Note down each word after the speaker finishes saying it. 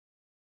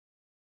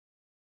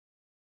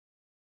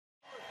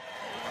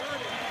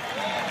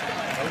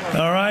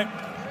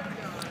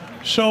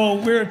So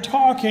we're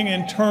talking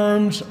in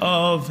terms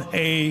of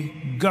a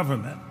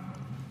government.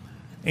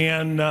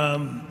 And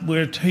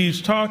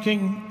he's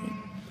talking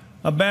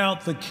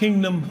about the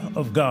kingdom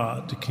of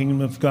God. The kingdom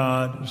of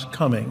God is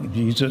coming.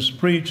 Jesus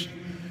preached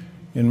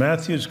in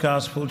Matthew's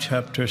Gospel,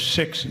 chapter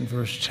 6 and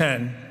verse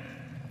 10,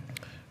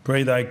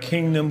 pray thy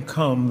kingdom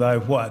come, thy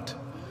what?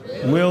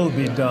 Will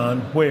be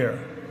done where?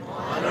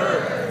 On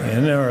earth.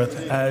 In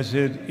earth as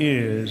it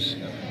is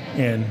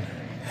in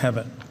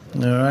heaven.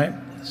 All right?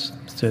 It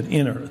said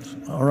in earth.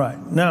 All right.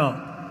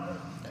 Now,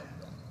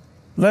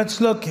 let's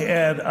look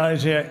at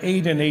Isaiah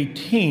 8 and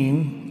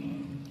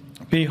 18.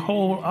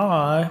 Behold,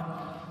 I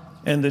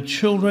and the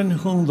children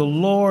whom the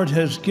Lord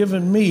has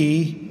given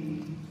me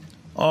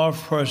are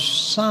for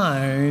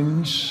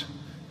signs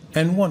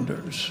and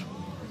wonders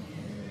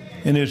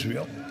in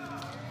Israel.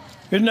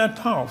 Isn't that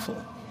powerful?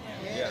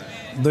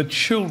 The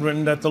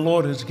children that the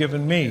Lord has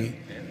given me.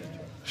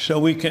 So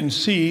we can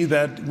see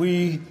that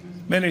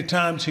many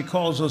times he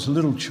calls us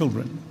little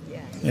children.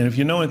 And if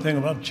you know anything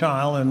about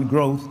child and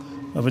growth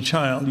of a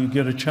child, you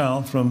get a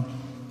child from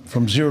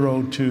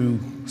 0 to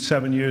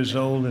 7 years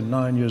old and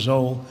 9 years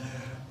old.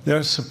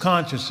 Their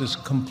subconscious is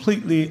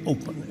completely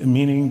open,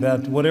 meaning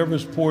that whatever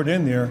is poured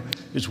in there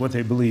is what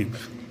they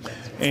believe.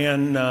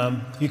 And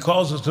he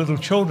calls us little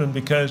children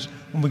because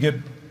when we get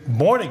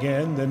born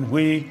again, then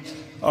we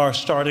are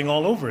starting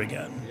all over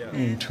again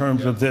in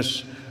terms of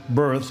this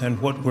birth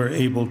and what we're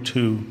able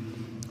to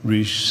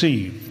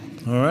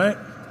receive. All right?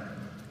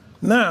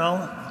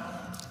 Now,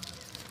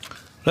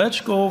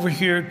 let's go over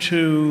here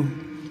to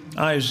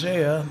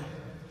Isaiah,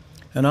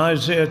 and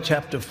Isaiah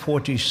chapter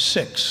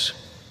 46.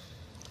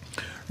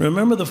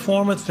 Remember the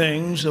former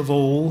things of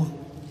old,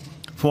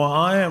 for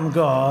I am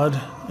God,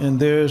 and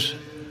there's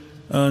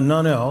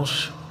none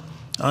else.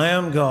 I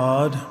am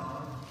God,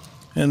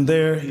 and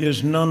there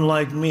is none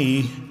like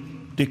me,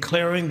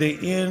 declaring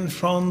the end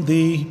from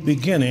the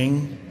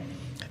beginning,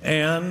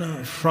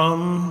 and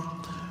from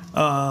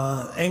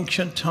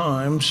ancient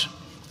times,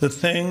 the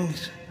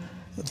things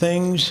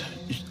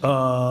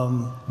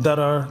that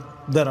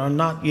are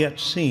not yet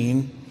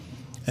seen.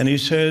 And he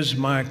says,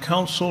 my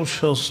counsel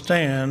shall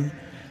stand,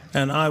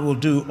 and I will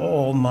do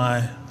all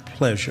my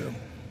pleasure.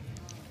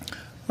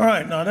 All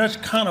right, now that's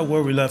kind of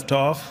where we left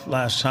off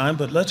last time,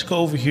 but let's go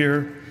over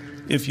here,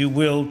 if you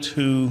will,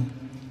 to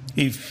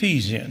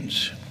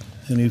Ephesians.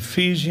 In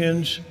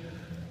Ephesians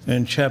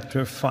in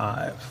chapter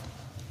 5.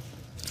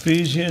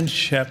 Ephesians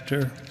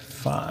chapter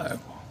 5.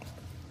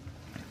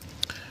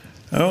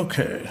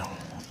 Okay,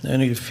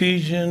 in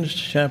Ephesians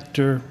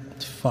chapter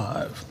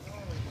 5.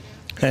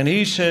 And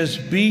he says,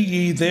 be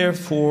ye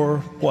therefore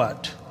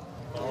what?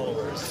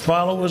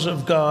 Followers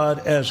of God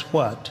as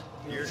what?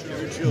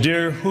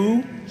 Dear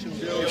who?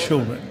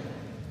 Children.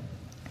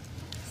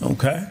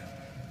 Okay.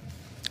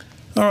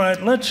 All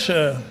right, let's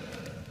have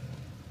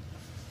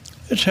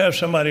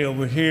somebody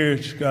over here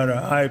that's got an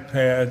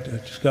iPad,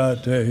 that's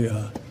got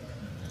a,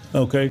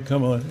 okay,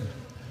 come on.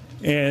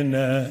 And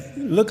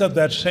look up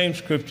that same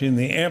scripture in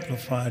the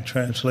Amplified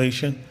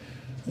translation.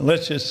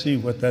 Let's just see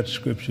what that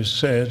scripture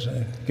says.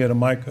 I get a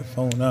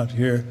microphone out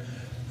here.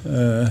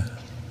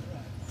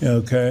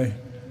 Okay.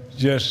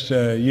 Just,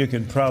 you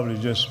can probably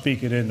just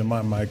speak it into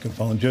my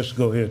microphone. Just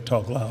go ahead and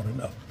talk loud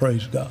enough.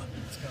 Praise God.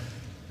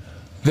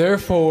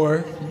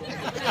 Therefore,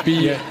 be...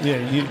 You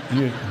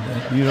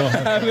don't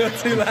have to. I feel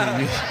too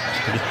loud.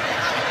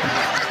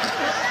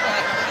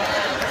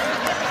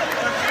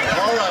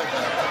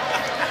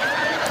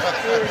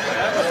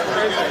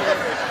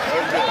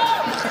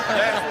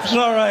 It's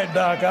all right,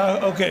 Doc.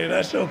 Okay,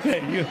 that's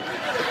okay.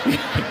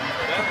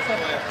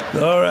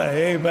 All right,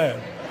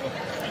 amen.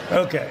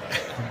 Okay.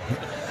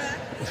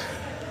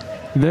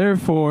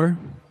 Therefore,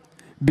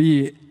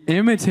 be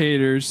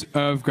imitators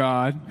of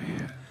God,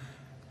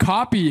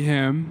 copy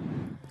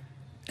him,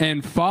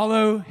 and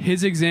follow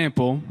his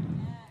example.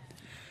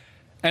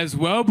 As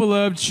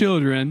well-beloved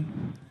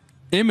children,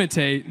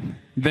 imitate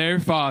their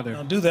father.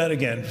 Now do that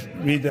again.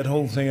 Read that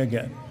whole thing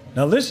again.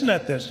 Now listen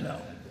at this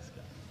now.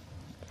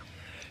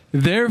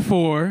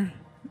 Therefore,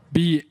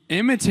 be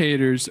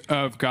imitators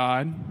of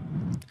God,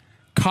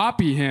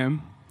 copy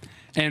him,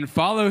 and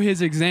follow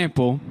his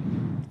example.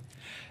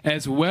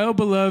 As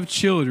well-beloved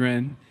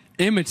children,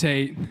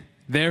 imitate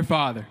their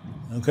father.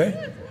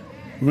 Okay?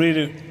 Read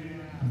it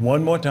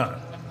one more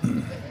time.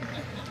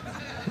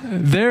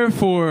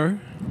 Therefore,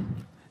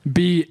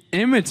 be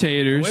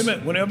imitators. Wait a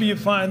minute. Whenever you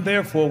find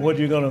therefore, what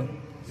are you going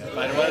to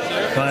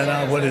find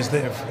out what is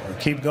there for?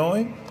 Keep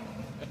going.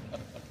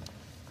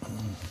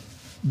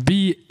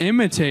 Be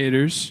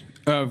imitators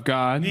of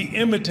God. Be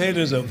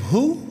imitators of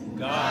who?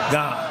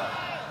 God.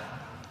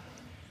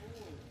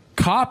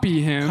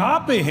 Copy him.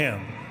 Copy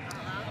him.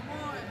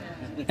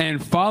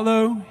 And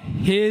follow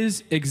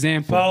his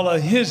example. Follow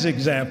his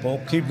example.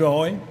 Keep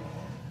going.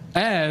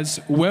 As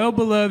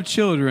well-beloved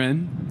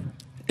children,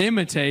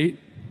 imitate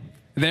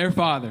their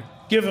father.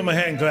 Give him a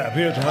hand clap.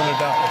 Here's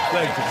 $100.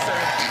 Thank you.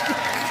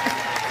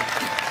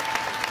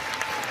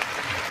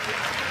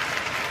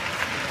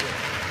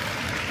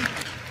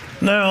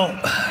 Now,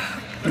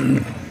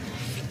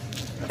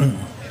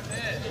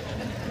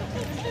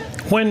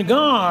 When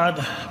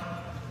God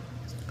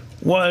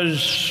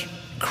was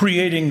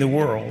creating the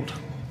world,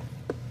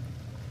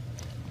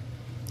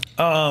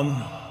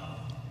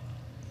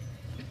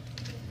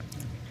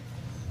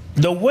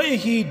 the way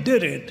he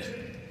did it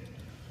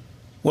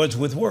was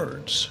with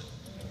words.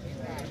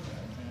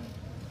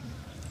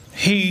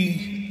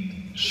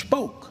 He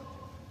spoke,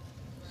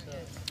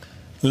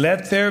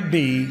 "Let there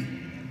be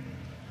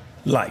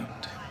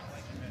light."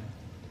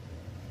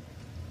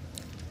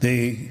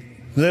 The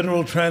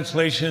literal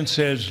translation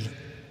says,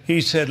 he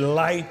said,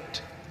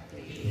 "Light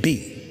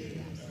be,"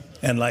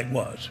 and light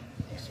was.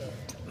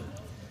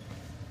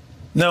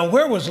 Now,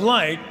 where was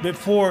light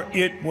before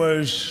it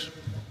was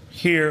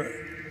here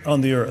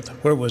on the earth?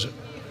 Where was it?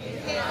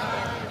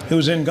 It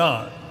was in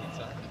God.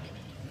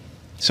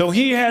 So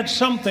he had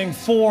something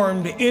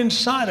formed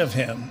inside of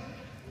him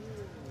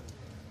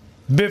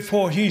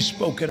before he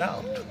spoke it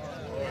out.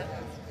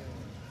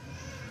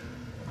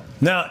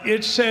 Now,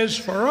 it says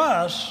for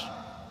us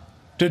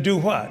to do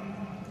what?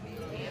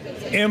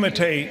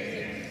 Imitate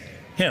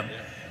him.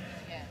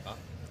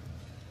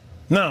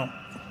 Now,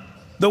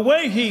 the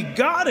way he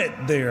got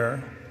it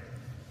there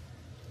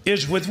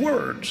is with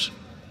words.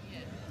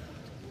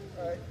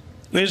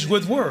 Is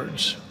with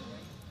words.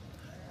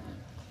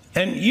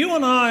 And you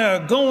and I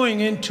are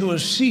going into a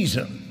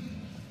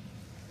season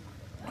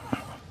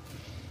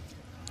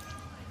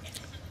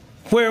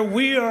where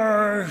we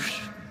are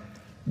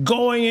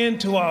going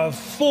into our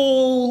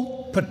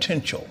full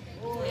potential.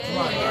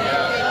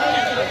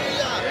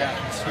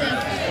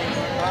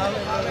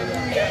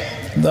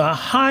 The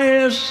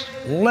highest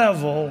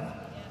level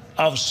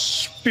of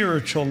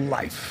spiritual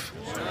life.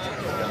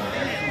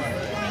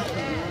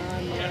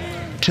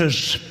 To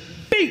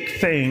speak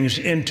things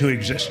into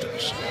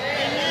existence.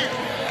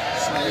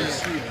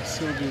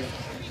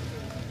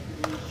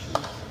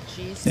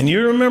 And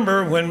you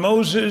remember when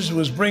Moses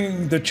was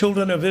bringing the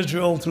children of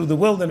Israel through the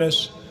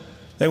wilderness,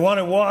 they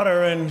wanted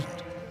water, and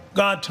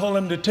God told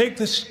him to take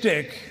the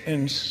stick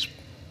and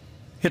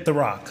hit the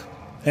rock,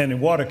 and the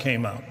water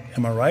came out.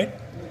 Am I right?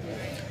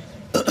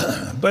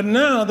 But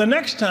now, the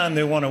next time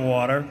they wanted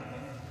water,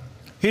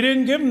 he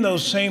didn't give them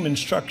those same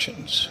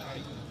instructions.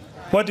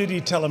 What did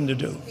he tell them to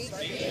do?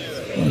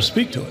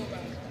 Speak to it.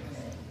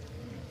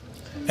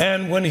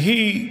 And when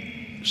he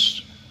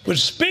would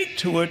speak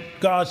to it,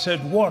 God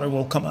said, water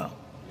will come out.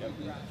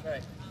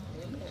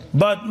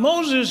 But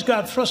Moses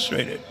got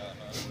frustrated.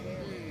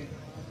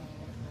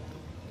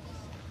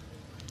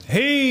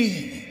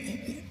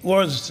 He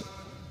was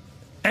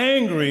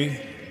angry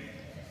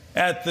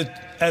at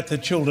the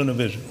children of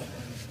Israel.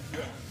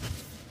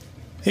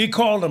 He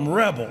called them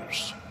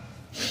rebels.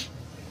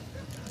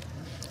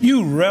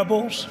 You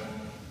rebels.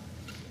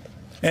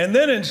 And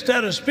then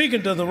instead of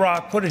speaking to the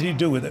rock, what did he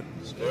do with it?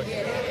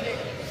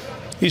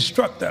 He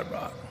struck that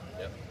rock.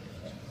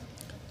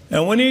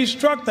 And when he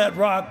struck that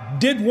rock,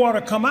 did water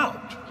come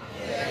out?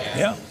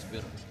 Yeah.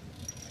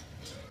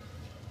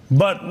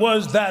 But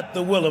was that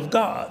the will of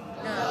God?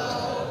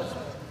 No.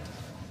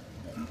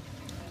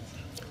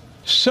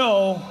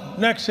 So,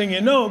 next thing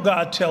you know,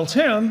 God tells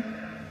him,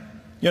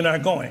 you're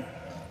not going.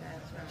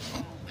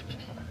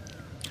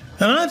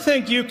 And I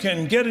think you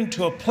can get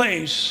into a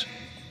place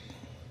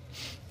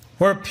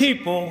where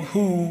people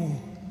who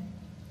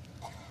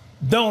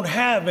don't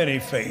have any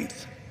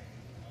faith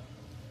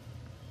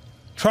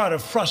try to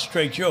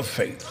frustrate your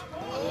faith.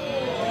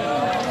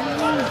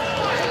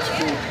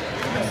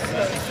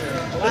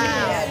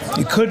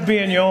 It could be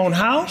in your own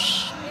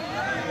house.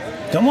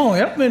 Come on,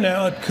 help me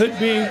now. It could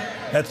be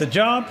at the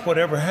job,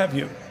 whatever have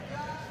you.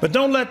 But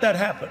don't let that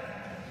happen.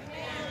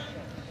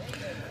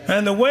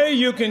 And the way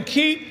you can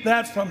keep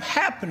that from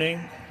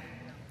happening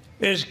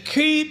is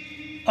keep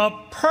a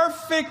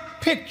perfect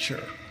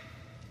picture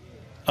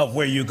of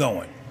where you're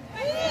going.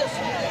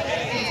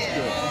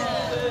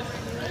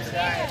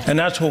 And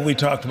that's what we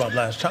talked about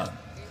last time.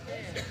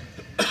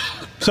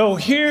 So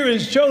here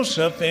is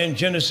Joseph in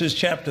Genesis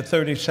chapter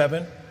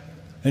 37.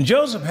 And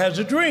Joseph has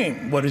a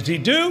dream. What does he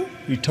do?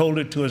 He told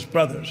it to his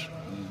brothers.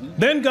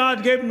 Then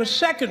God gave him a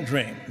second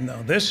dream.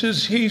 Now,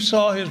 he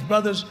saw his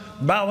brothers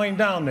bowing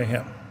down to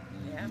him.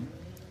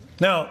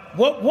 Now,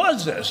 what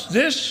was this?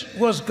 This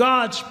was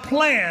God's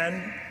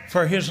plan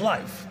for his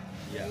life.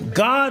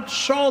 God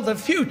saw the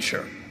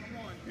future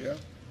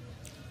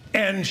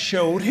and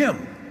showed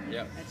him.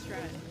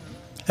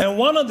 And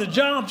one of the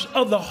jobs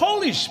of the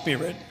Holy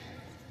Spirit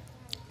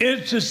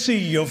is to see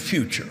your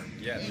future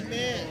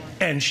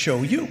and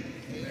show you.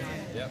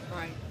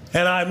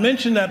 And I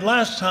mentioned that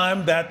last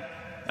time that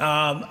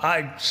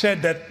I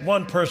said that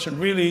one person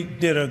really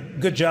did a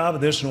good job of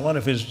this in one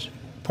of his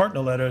partner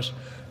letters,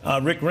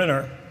 Rick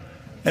Renner.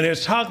 And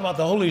it's talking about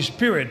the Holy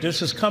Spirit.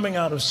 This is coming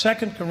out of 2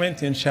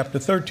 Corinthians chapter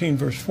 13,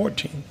 verse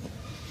 14.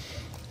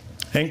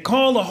 And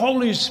call the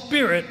Holy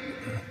Spirit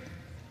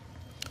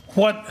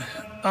what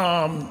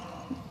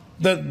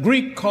the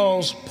Greek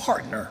calls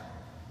partner,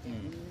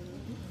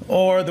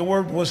 or the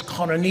word was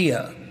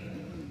koinonia.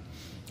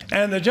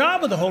 And the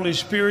job of the Holy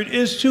Spirit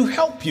is to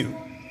help you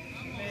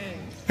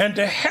and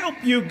to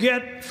help you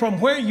get from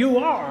where you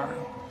are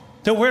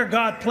to where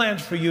God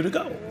plans for you to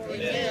go.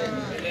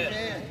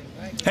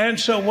 And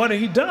so what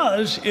he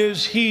does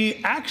is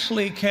he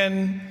actually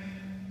can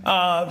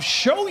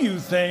show you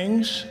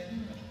things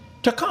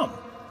to come.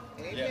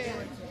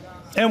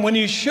 And when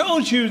he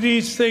shows you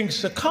these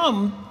things to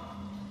come,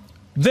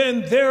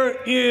 then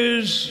there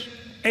is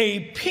a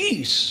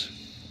peace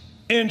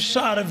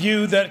inside of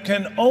you that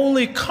can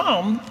only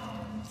come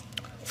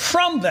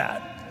from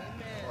that.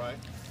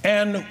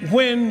 And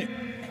when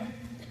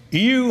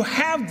you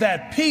have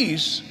that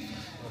peace,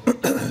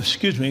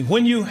 excuse me,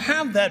 when you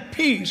have that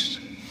peace,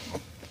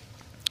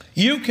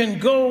 you can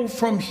go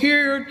from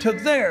here to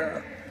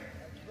there.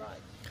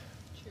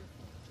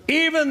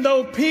 Even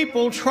though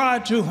people try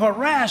to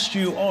harass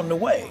you on the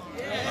way.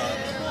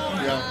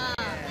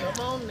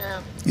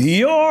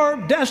 Your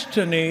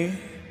destiny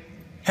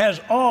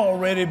has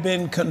already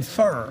been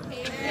confirmed.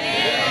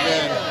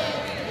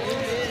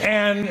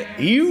 And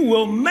you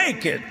will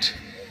make it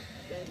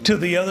to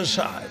the other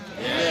side.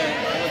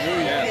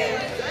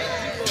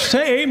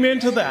 Say amen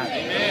to that.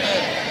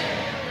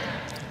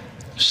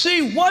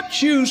 See,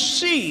 what you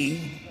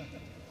see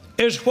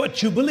is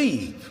what you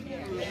believe.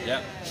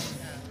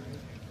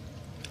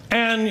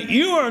 And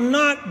you are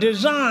not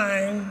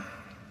designed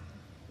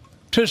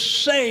to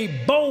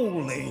say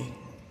boldly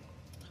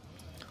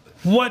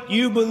what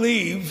you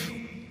believe.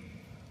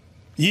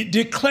 You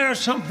declare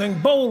something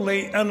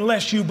boldly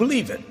unless you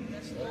believe it.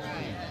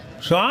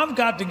 So I've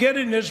got to get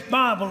in this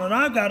Bible and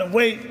I've got to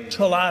wait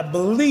till I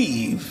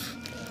believe.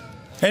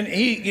 And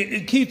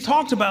he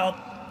talked about,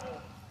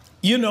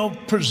 you know,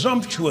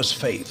 presumptuous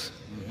faith.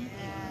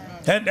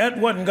 That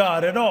wasn't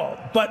God at all.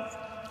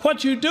 But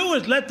what you do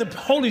is let the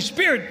Holy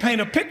Spirit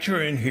paint a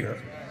picture in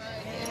here.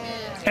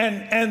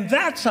 And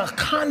that's a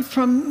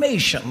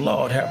confirmation.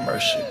 Lord have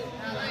mercy.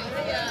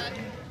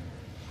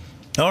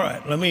 All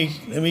right, let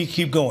me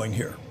keep going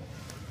here.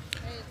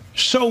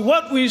 So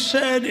what we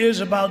said is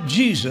about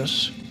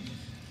Jesus,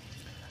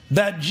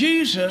 that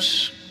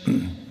Jesus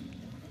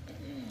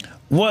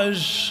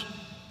was,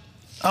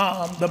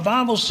 the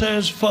Bible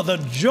says, for the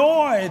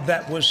joy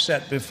that was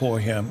set before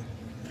him,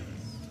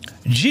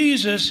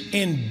 Jesus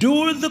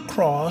endured the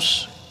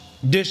cross,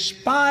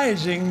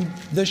 despising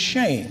the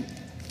shame,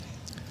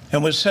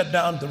 and was set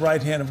down at the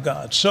right hand of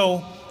God.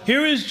 So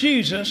here is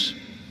Jesus,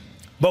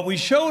 but we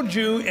showed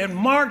you in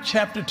Mark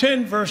chapter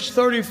 10, verse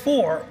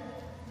 34,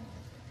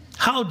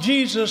 how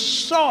Jesus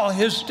saw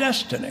his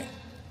destiny.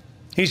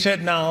 He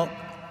said, now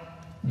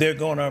they're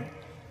going to,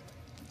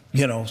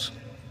 you know,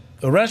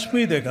 arrest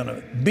me, they're going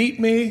to beat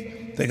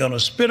me, they're going to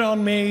spit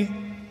on me,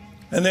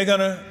 and they're going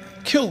to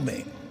kill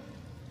me.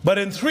 But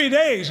in 3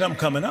 days, I'm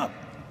coming up.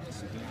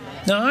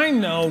 Now, I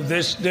know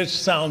this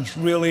sounds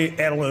really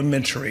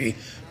elementary,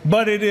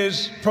 but it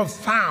is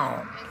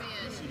profound.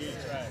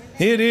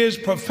 It is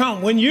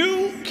profound. When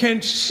you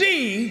can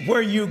see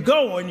where you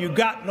go and you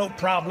got no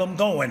problem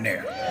going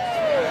there.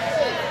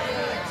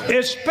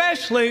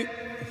 Especially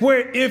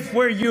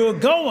where you're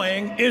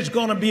going is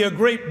going to be a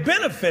great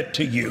benefit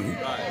to you.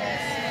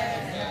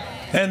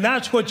 And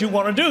that's what you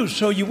want to do.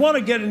 So you want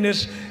to get in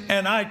this,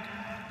 and I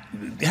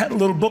had a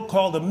little book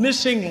called The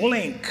Missing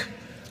Link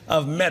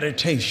of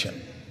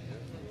Meditation,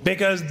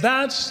 because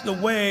that's the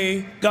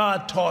way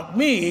God taught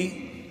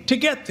me to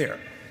get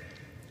there.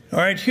 All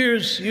right,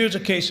 here's a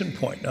case in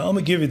point. Now, I'm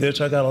going to give you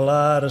this. I got a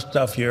lot of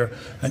stuff here.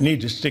 I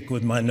need to stick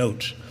with my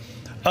notes.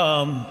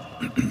 Flo,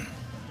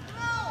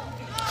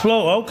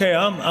 okay,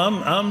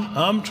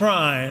 I'm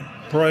trying.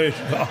 Praise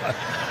God.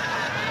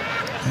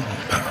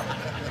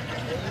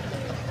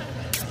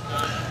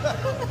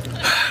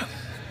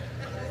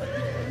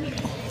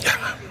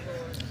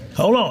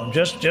 Hold on,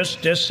 just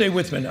stay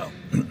with me now.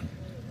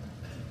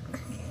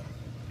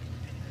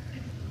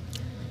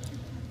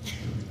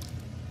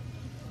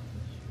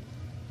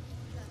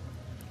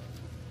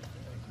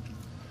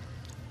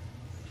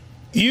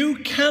 You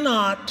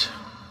cannot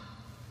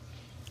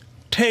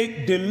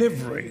take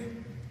delivery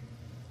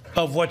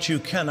of what you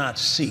cannot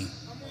see.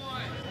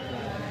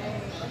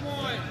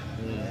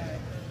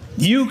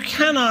 You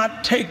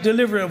cannot take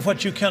delivery of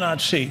what you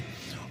cannot see.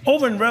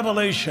 Over in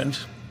Revelation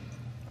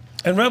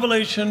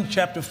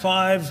chapter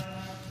 5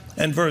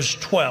 and verse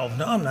 12.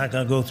 Now, I'm not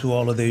going to go through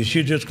all of these.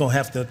 You're just going to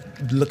have to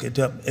look it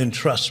up and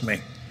trust me.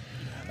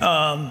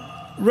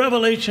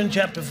 Revelation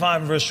chapter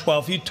 5 and verse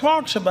 12. He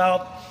talks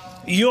about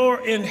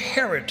your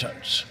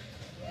inheritance.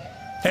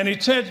 And he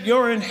said,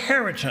 your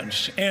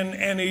inheritance,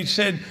 and he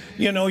said,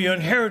 you know, your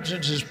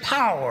inheritance is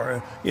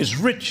power, is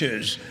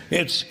riches,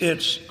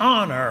 it's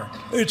honor,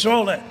 it's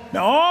all that.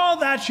 Now, all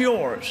that's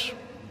yours.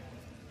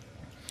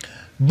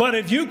 But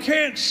if you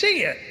can't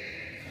see it,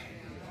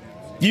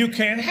 you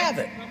can't have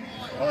it.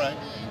 All right.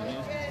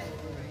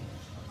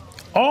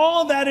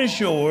 All that is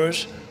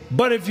yours,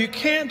 but if you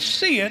can't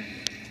see it,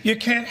 you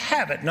can't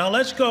have it. Now,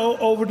 let's go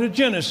over to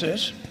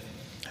Genesis.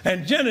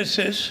 And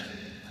Genesis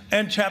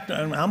and chapter,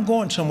 and I'm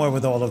going somewhere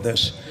with all of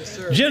this. Yes,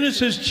 sir.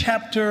 Genesis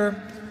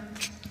chapter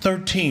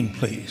 13,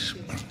 please.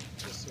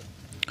 Yes,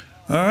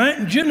 all right,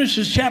 in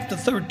Genesis chapter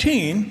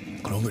 13,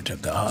 glory to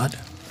God.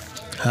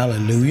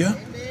 Hallelujah.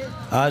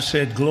 I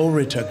said,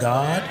 glory to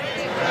God.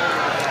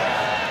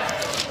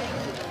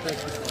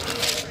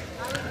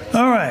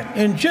 All right,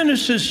 in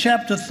Genesis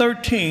chapter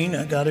 13,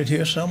 I got it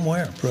here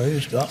somewhere,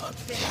 praise God.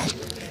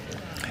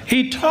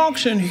 He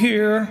talks in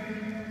here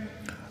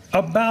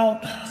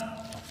about,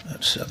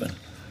 that's 7,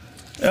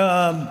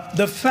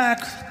 the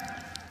fact,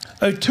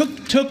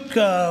 took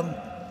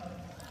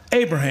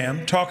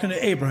Abraham, talking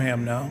to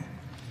Abraham now,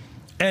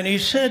 and he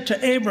said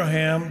to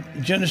Abraham,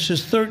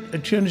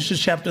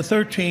 Genesis chapter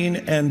 13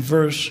 and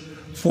verse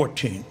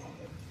 14.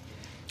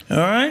 All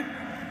right?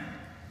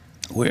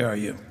 Where are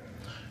you?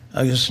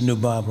 I guess New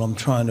Bible. I'm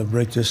trying to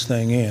break this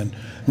thing in.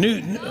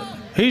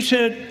 He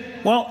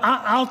said, well,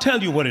 I'll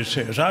tell you what it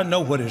says. I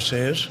know what it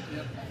says.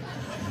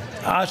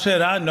 I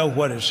said, I know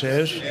what it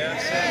says.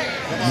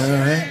 All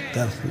right,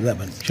 that's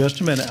 11.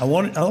 Just a minute. I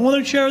want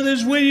to share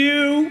this with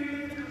you.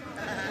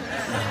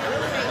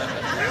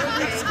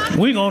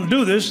 We're going to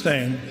do this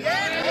thing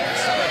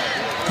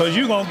because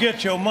you're going to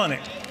get your money.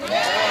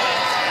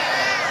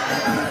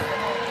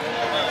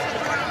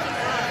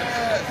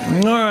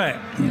 All right.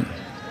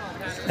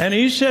 And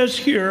he says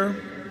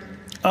here,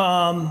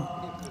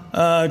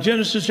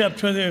 Genesis chapter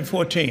 20 and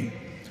 14.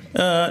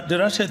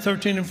 Did I say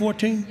 13 and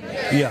 14?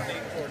 Yeah.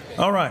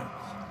 All right.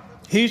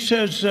 He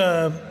says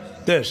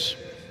this.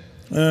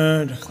 Wait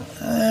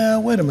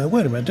a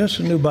minute. Just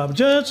a new Bible.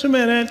 Just a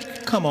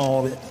minute. Come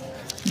on,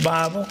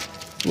 Bible.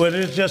 Well,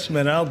 just a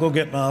minute. I'll go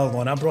get my other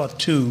one. I brought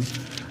 2.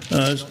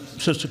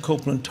 Sister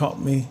Copeland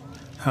taught me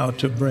how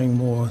to bring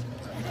more.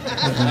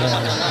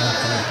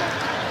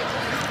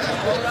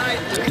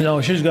 You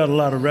know, she's got a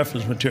lot of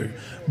reference material.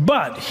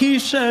 But he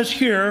says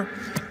here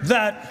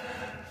that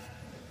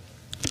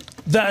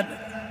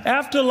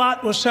after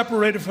Lot was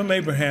separated from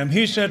Abraham,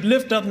 he said,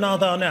 lift up now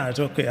thine eyes.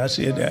 Okay, I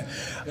see it there.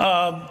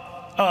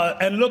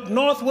 And look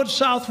northward,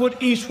 southward,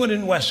 eastward,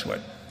 and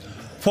westward.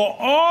 For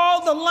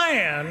all the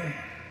land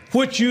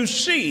which you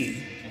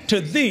see, to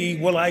thee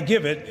will I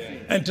give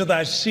it, and to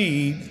thy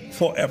seed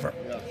forever.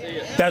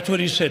 That's what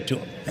he said to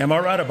him. Am I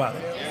right about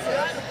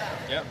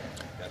it?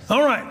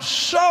 All right,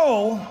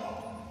 so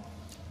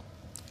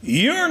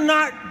you're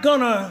not going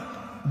to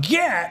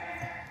get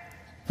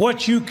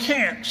what you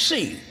can't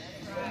see.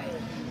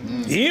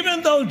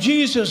 Even though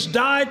Jesus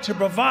died to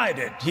provide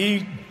it,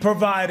 he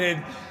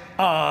provided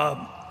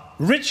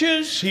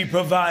riches, he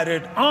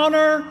provided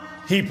honor,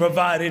 he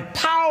provided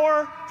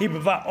power, he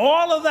provided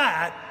all of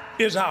that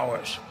is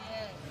ours.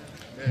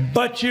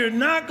 But you're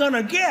not going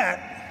to get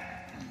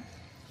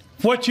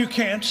what you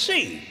can't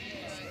see.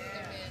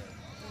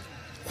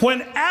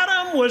 When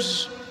Adam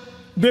was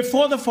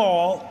before the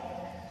fall,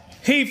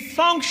 he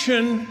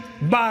functioned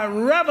by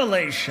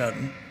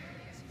revelation,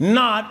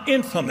 not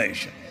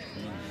information.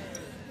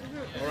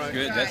 All right,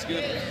 good. That's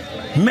good.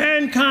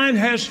 Mankind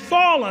has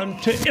fallen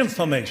to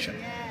information.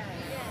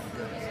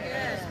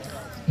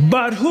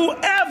 But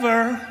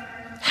whoever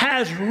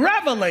has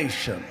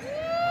revelation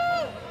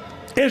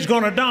is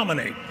going to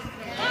dominate.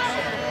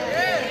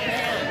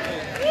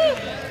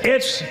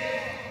 It's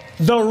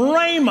the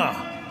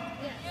Rhema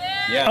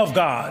of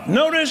God.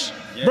 Notice,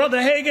 Brother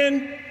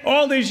Hagin,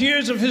 all these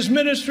years of his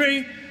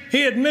ministry,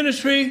 he had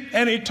ministry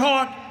and he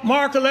taught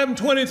Mark 11,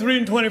 23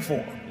 and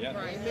 24.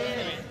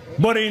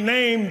 But he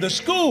named the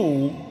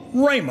school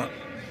Rhema.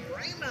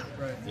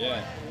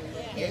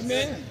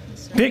 Amen.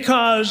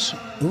 Because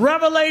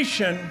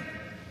revelation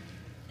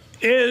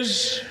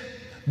is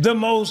the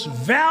most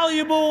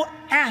valuable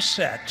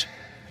asset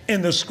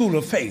in the school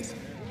of faith.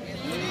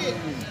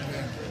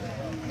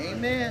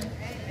 Amen.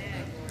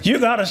 You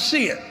got to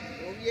see it.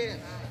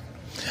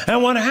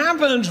 And what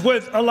happens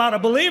with a lot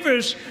of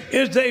believers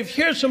is they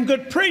hear some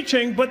good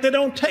preaching, but they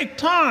don't take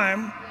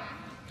time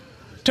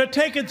to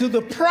take it through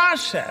the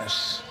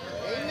process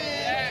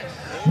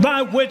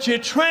by which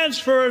it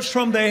transfers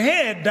from their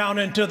head down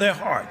into their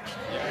heart.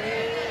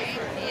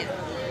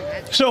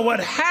 So what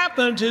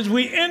happens is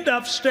we end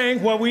up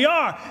staying where we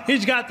are.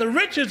 He's got the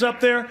riches up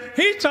there.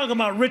 He's talking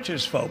about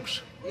riches,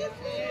 folks.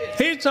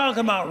 He's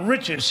talking about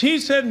riches. He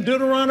said in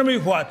Deuteronomy,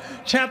 what?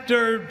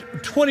 Chapter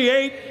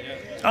 28,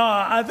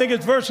 I think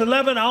it's verse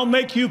 11, I'll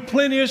make you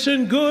plenteous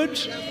in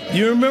goods.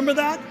 You remember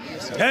that?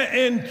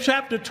 In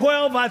chapter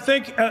 12, I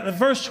think,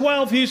 verse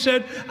 12, he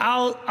said,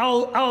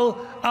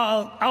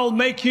 I'll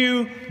make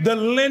you the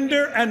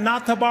lender and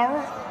not the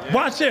borrower.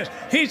 Watch this.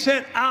 He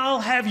said, I'll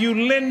have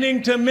you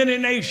lending to many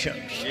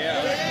nations.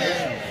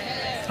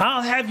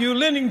 I'll have you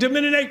lending to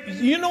many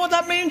nations. You know what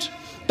that means?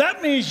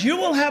 That means you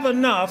will have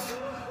enough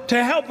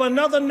to help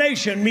another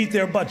nation meet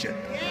their budget.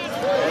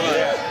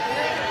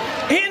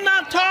 He's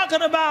not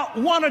talking about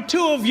 1 or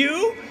 2 of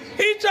you.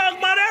 He's talking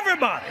about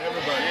everybody.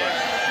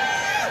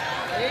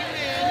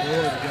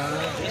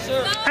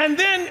 And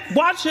then,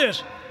 watch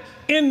this.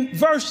 In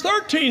verse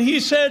 13, he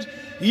says,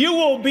 you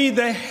will be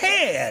the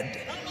head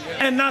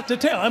and not the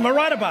tail. Am I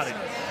right about it?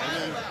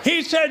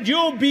 He said,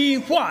 you'll be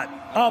what?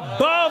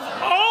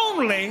 Above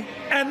only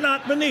and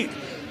not beneath.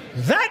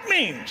 That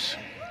means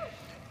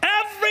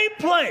every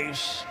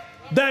place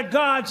that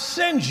God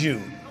sends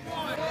you,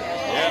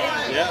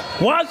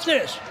 watch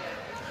this,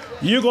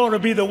 you're going to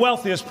be the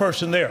wealthiest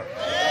person there.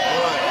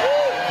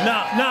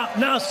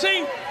 Now,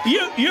 see,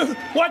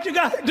 what you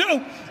got to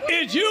do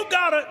is you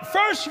got to,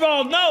 first of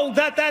all, know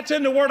that that's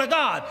in the Word of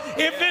God.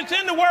 If it's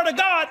in the Word of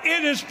God,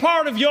 it is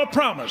part of your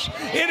promise.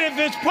 And if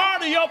it's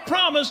part of your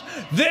promise,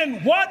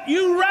 then what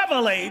you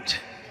revelate,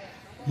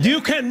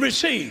 you can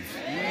receive.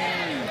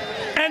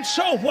 And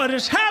so what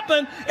has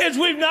happened is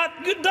we've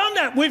not done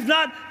that. We've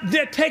not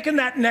taken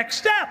that next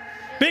step,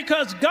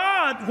 because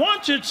God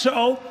wants it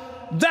so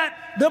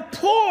that the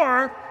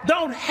poor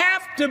don't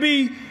have to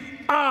be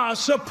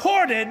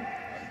supported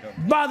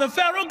by the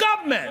federal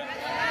government.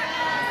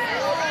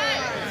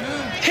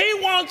 He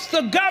wants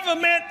the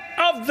government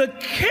of the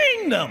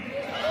kingdom.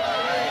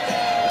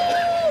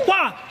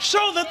 Why?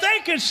 So that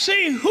they can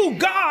see who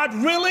God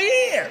really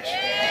is.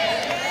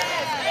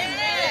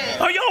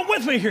 Are y'all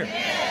with me here?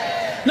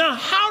 Now,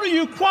 how do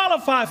you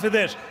qualify for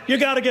this? You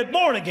got to get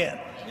born again.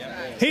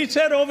 He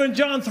said over in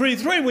John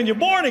 3:3, when you're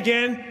born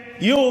again,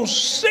 you'll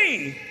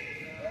see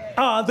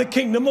the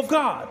kingdom of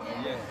God.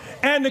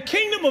 And the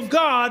kingdom of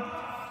God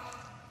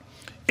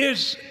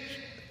is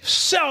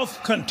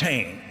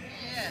self-contained.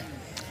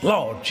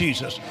 Lord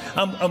Jesus,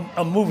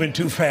 I'm moving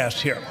too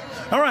fast here.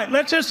 All right,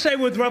 let's just say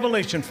with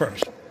Revelation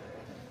first.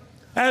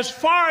 As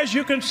far as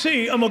you can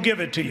see, I'm going to give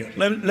it to you.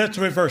 Let's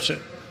reverse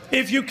it.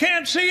 If you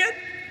can't see it,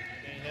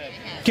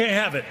 can't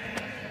have it.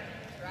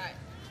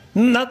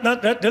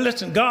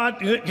 Listen, God,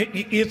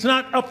 it's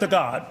not up to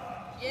God.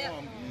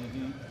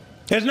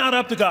 It's not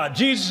up to God.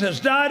 Jesus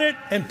has died it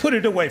and put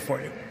it away for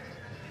you.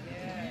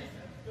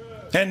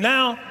 And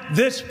now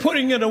this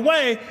putting it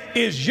away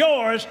is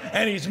yours,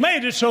 and he's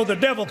made it so the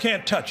devil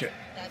can't touch it.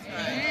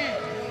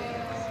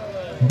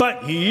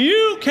 But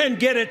you can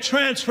get it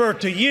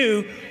transferred to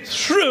you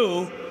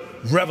through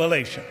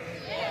revelation.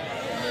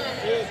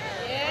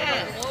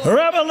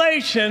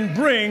 Revelation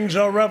brings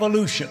a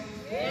revolution.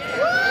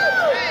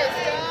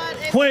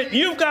 When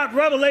you've got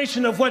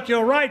revelation of what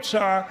your rights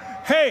are,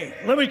 hey,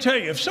 let me tell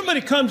you, if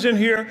somebody comes in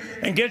here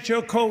and gets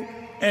your coat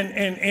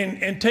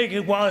and take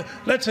it while,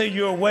 let's say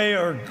you're away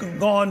or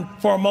gone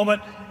for a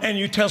moment, and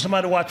you tell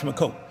somebody to watch my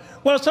coat.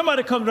 Well,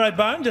 somebody comes right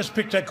by and just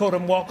pick that coat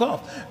and walk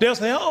off. They'll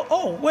say,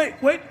 oh, wait,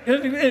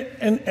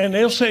 and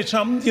they'll say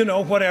something, you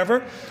know,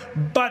 whatever.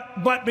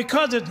 But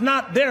because it's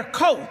not their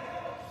coat,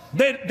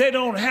 they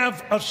don't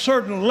have a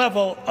certain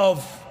level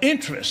of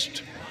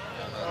interest.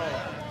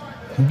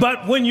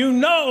 But when you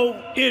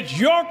know it's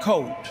your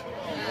coat,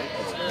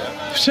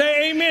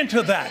 say amen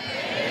to that.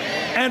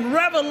 And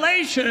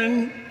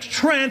revelation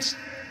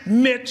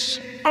transmits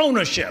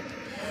ownership.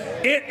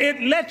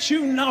 It lets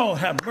you know,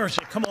 have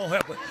mercy, come on,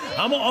 help me.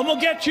 I'm going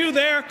to get you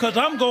there because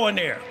I'm going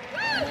there.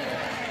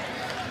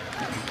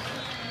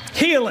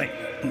 Healing.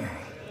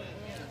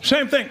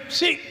 Same thing.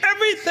 See,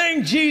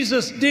 everything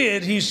Jesus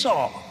did, he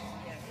saw.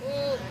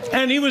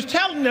 And he was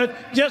telling them,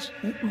 just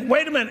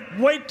wait a minute,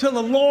 wait till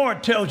the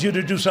Lord tells you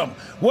to do something.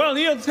 Well,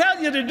 he'll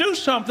tell you to do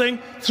something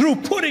through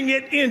putting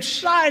it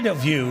inside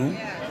of you.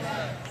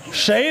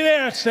 Stay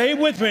there, stay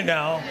with me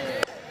now.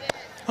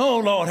 Oh,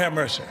 Lord, have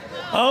mercy.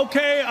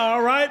 Okay,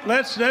 all right,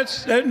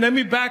 let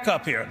me back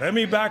up here. Let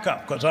me back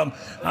up, because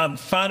I'm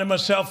finding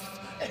myself,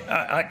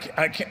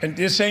 I can't,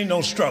 this ain't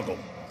no struggle.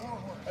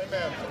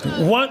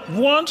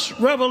 Once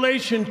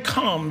revelation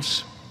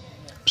comes,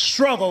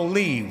 struggle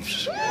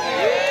leaves.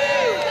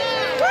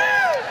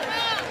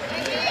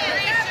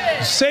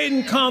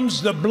 Satan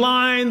comes to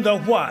blind the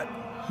what?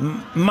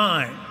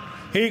 Mind.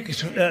 2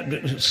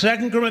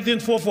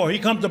 Corinthians 4:4, he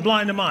comes to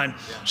blind the mind.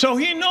 So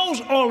he knows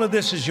all of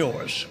this is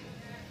yours.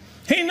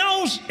 He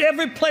knows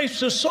every place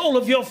the sole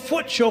of your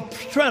foot shall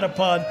tread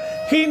upon.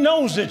 He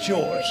knows it's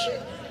yours.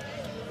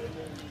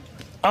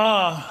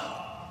 Let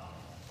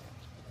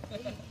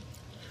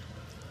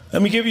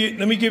me give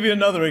you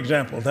another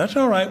example. That's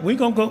all right. We're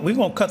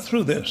gonna cut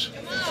through this.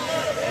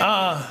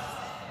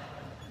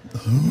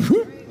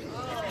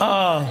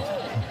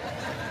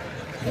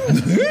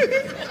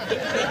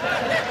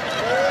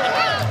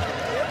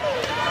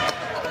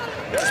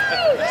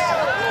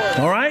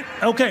 All right?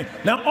 Okay.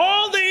 Now,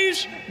 all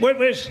these,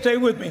 wait, stay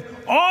with me.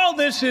 All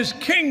this is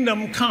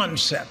kingdom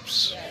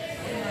concepts.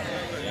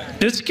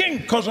 This king,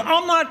 because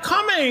I'm not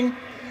coming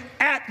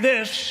at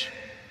this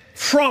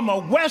from a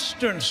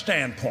Western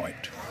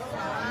standpoint.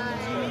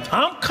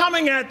 I'm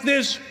coming at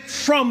this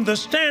from the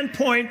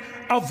standpoint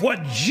of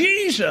what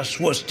Jesus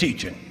was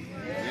teaching.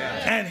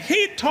 And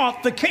he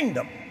taught the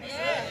kingdom.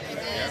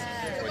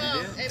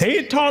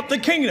 He taught the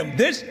kingdom.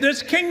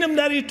 This kingdom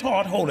that he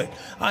taught, hold it.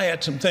 I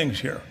had some things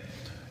here.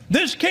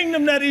 This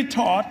kingdom that he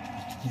taught,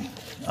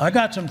 I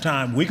got some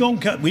time. We're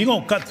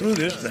gonna cut through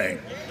this thing.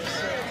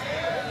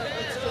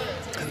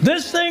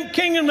 This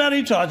kingdom that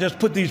he taught, just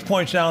put these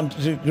points down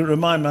to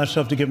remind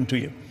myself to give them to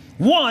you.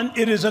 One,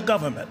 it is a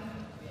government.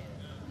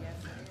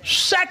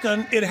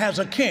 Second, it has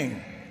a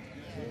king.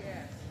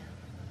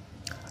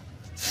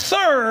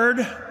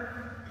 Third,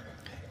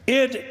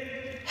 it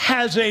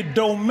has a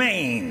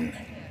domain.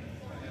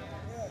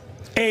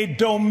 A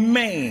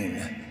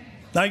domain.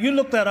 Now you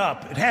look that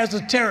up. It has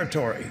a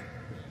territory.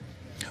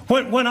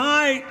 When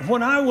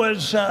I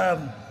was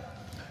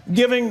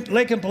giving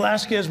Lake and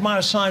Pulaski as my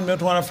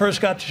assignment when I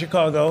first got to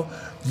Chicago.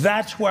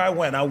 That's where I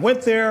went. I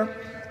went there.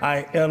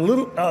 They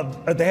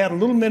had a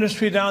little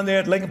ministry down there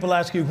at Lake and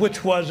Pulaski,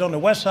 which was on the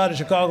west side of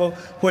Chicago,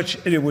 which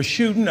it was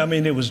shooting. I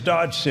mean, it was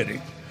Dodge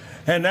City.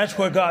 And that's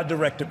where God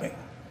directed me.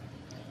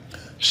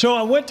 So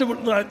I went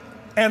to,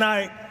 and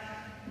I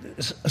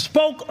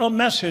spoke a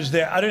message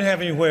there. I didn't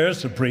have anywhere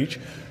else to preach.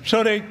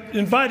 So they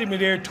invited me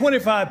there,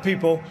 25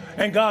 people,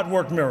 and God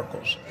worked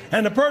miracles.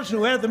 And the person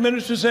who had the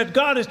ministry said,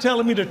 God is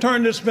telling me to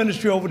turn this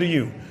ministry over to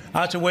you.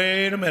 I said,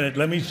 wait a minute,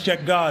 let me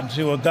check God and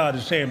see what God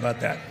is saying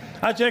about that.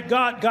 I checked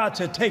God, God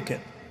said, take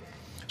it.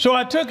 So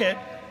I took it,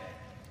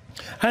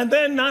 and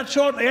then not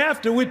shortly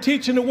after, we're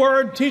teaching the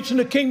word, teaching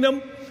the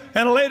kingdom,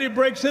 and a lady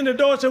breaks in the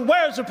door and said,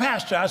 where's the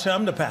pastor? I said,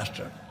 I'm the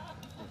pastor.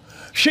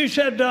 She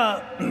said,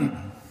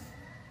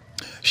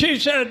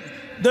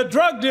 the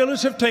drug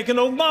dealers have taken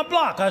over my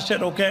block. I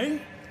said, okay.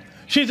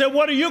 She said,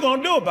 what are you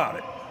going to do about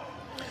it?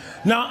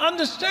 Now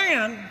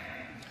understand,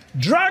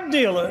 drug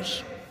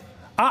dealers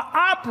are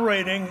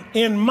operating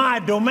in my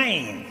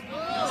domain.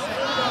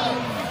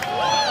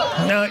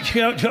 Now,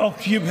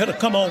 you better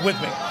come on with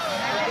me.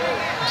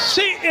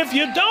 See, if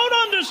you don't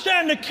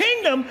understand the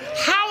kingdom,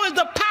 how is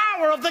the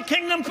power of the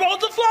kingdom supposed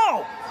to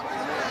flow?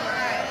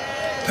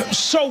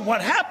 So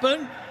what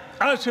happened,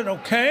 I said,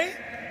 okay.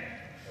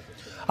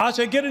 I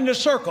said, get in the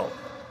circle.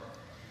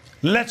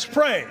 Let's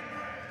pray.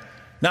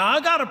 Now, I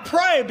got to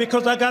pray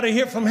because I got to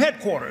hear from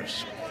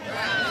headquarters.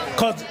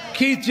 Because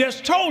Keith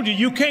just told you,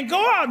 you can't go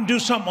out and do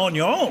something on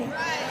your own.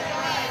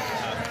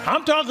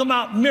 I'm talking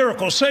about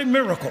miracles. Say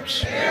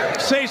miracles.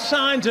 Say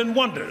signs and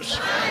wonders.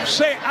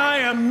 Say, I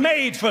am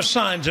made for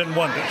signs and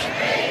wonders.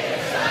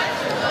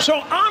 So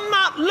I'm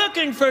not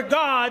looking for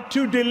God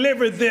to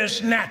deliver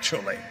this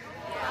naturally.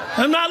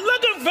 I'm not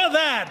looking for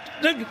that.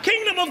 The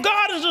kingdom of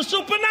God is a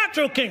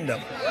supernatural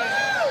kingdom.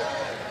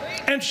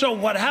 And so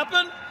what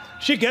happened?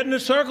 She get in the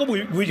circle.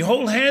 We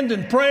hold hands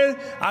and pray.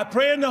 I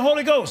pray in the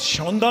Holy Ghost.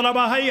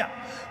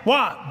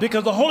 Why?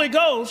 Because the Holy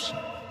Ghost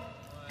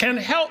can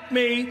help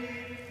me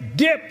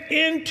dip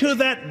into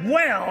that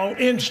well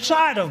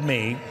inside of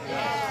me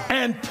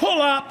and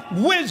pull up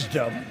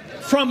wisdom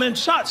from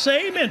inside.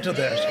 Say amen to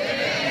this.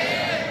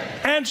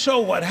 And so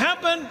what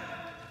happened?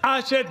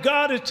 I said,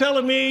 God is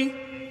telling me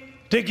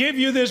to give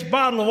you this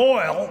bottle of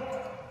oil.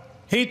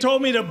 He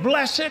told me to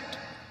bless it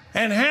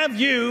and have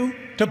you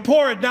to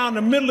pour it down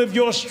the middle of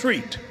your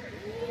street.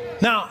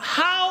 Now,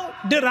 how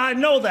did I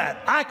know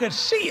that? I could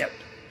see it.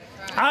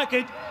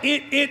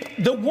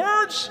 The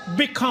words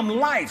become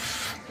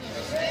life.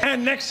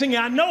 And next thing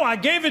I know, I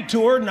gave it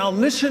to her. Now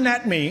listen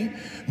at me,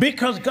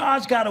 because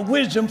God's got a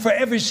wisdom for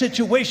every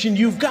situation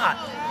you've got.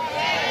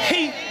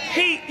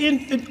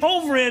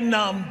 Over in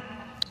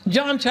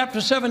John chapter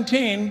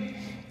 17,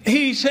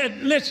 he said,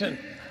 listen,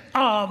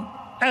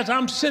 as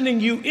I'm sending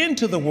you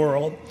into the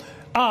world,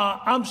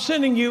 I'm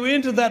sending you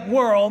into that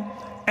world,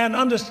 and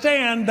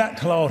understand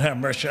that, Lord have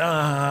mercy,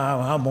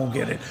 I won't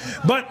get it.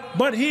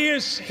 But he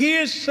is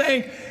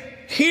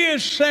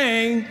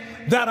saying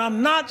that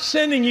I'm not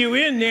sending you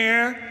in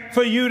there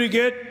for you to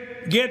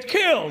get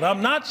killed.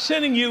 I'm not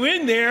sending you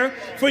in there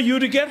for you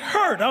to get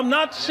hurt. I'm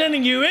not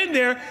sending you in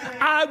there.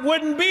 I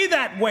wouldn't be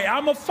that way.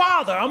 I'm a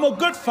father. I'm a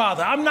good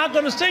father. I'm not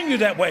going to send you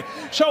that way.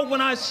 So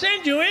when I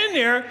send you in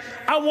there,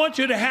 I want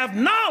you to have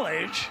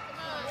knowledge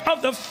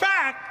of the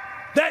fact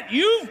that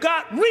you've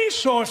got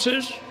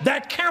resources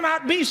that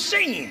cannot be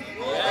seen.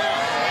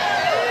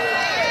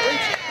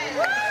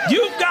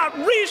 You've got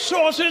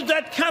resources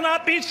that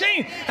cannot be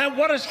seen. And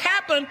what has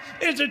happened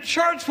is the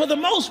church, for the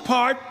most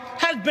part,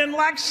 has been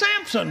like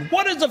Samson.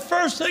 What is the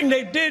first thing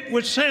they did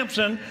with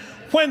Samson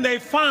when they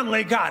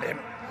finally got him?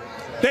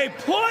 They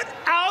put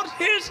out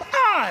his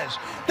eyes.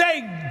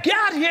 They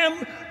got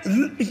him.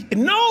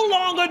 No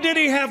longer did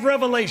he have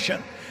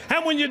revelation.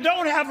 And when you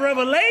don't have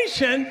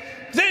revelation,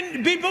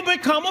 then people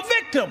become a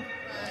victim.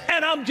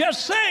 And I'm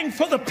just saying,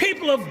 for the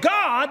people of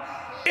God,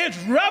 it's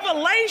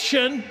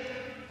revelation.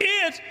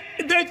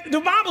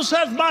 The Bible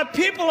says, my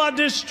people are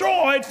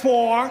destroyed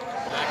for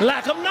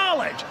lack of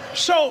knowledge.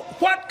 So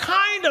what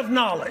kind of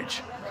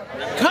knowledge?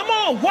 Come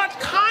on, what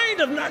kind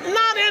of knowledge?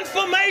 Not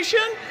information.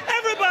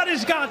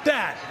 Everybody's got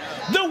that.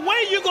 The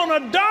way you're going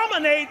to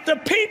dominate the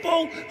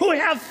people who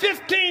have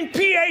 15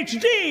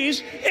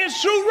 PhDs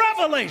is through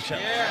revelation.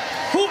 Yeah.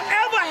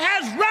 Whoever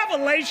has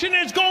revelation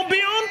is going to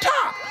be on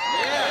top.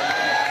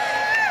 Yeah.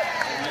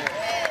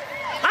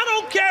 I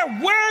don't care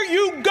where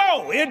you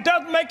go. It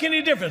doesn't make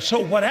any difference. So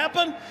what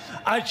happened?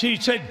 She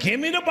said, give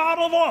me the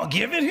bottle of oil.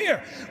 Give it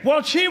here.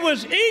 Well, she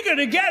was eager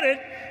to get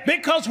it,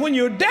 because when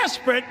you're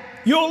desperate,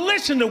 you'll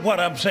listen to what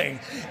I'm saying,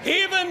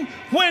 even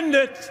when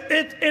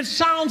it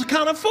sounds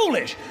kind of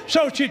foolish.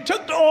 So she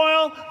took the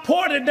oil,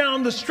 poured it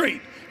down the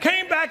street,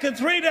 came back in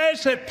 3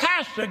 days, said,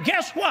 Pastor,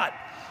 guess what?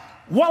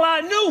 Well,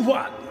 I knew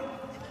what.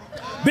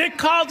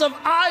 Because of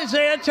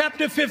Isaiah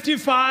chapter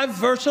 55,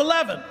 verse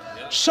 11.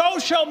 So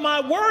shall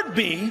my word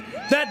be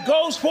that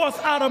goes forth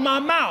out of my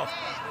mouth.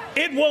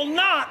 It will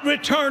not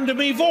return to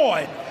me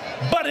void,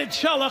 but it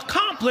shall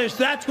accomplish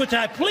that which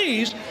I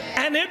please,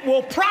 and it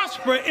will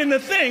prosper in the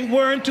thing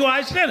whereunto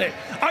I sent it.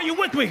 Are you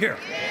with me here?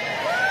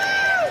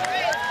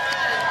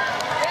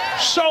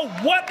 So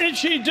what did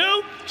she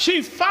do?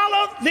 She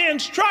followed the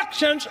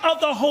instructions of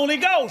the Holy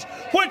Ghost,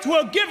 which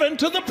were given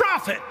to the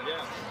prophet.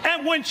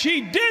 And when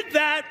she did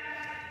that,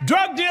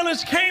 drug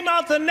dealers came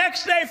out the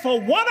next day for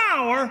 1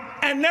 hour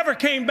and never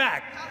came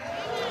back.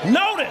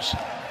 Notice,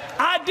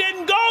 I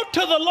didn't go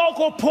to the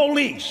local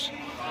police.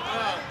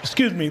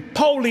 Excuse me,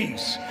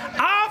 police.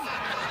 I've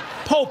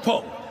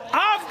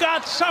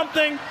got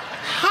something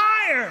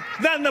higher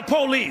than the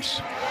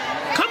police.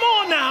 Come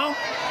on now.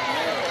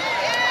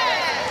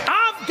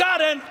 I've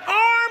got an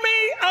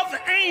army of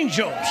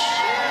angels.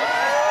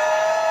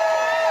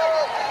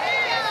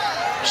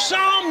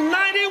 Psalm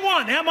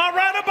 91, am I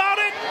right about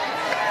it?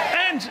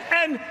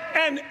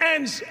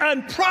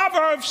 And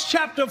Proverbs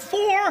chapter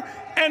 4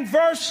 and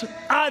verse,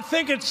 I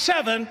think it's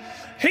 7,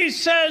 he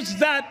says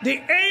that the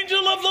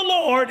angel of the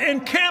Lord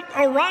encamp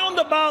around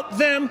about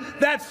them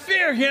that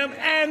fear him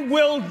and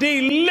will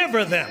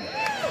deliver them.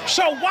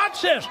 So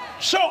watch this.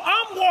 So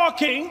I'm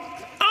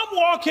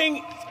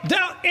walking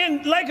down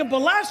in Lake of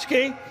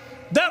Pulaski,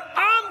 that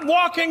I'm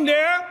walking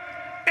there,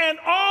 and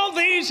all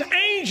these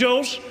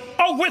angels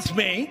are with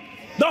me.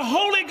 The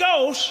Holy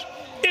Ghost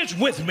is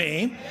with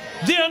me.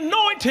 The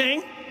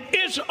anointing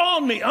is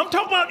on me. I'm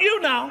talking about you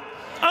now.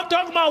 I'm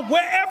talking about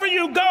wherever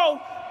you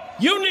go,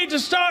 you need to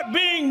start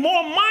being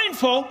more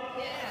mindful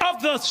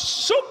of the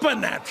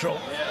supernatural.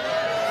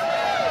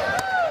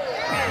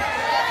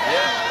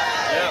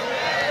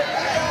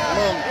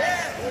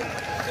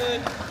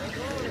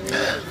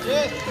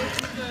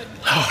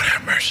 Lord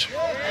have mercy.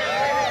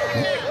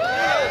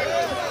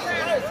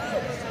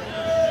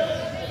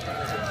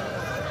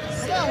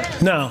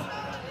 Now,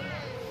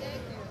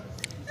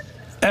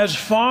 as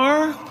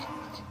far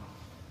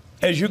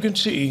as you can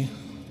see,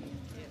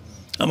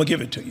 I'm going to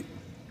give it to you.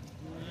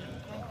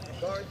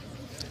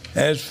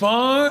 As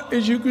far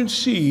as you can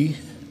see,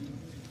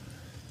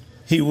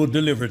 he will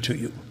deliver to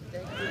you.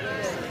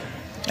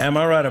 Am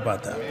I right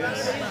about that?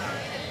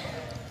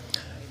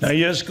 Now,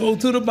 just go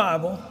through the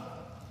Bible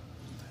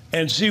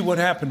and see what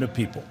happened to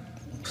people.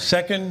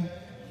 2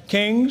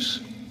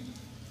 Kings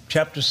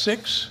chapter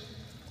 6,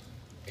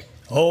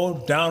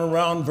 down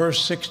around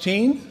verse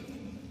 16.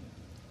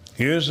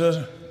 Here's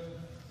a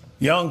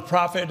young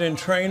prophet in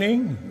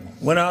training,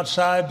 went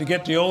outside to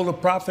get the older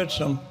prophet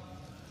some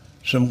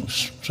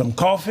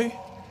coffee,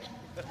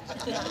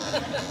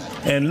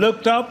 and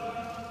looked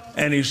up,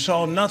 and he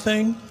saw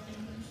nothing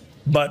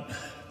but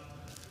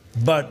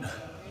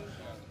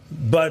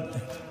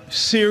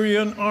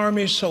Syrian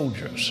army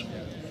soldiers.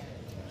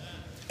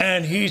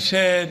 And he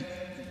said,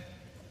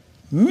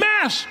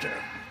 "Master,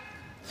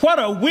 what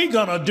are we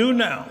gonna do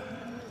now?"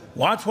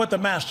 Watch what the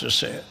master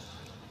said.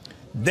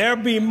 "There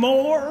be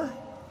more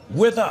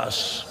with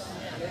us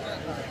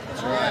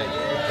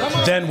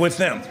than with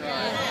them."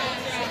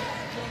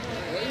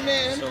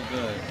 So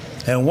good.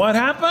 And what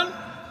happened?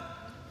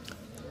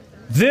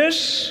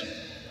 This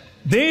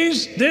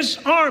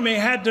army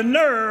had the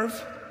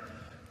nerve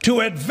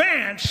to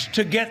advance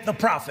to get the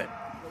prophet.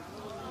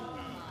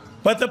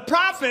 But the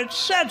prophet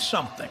said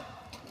something.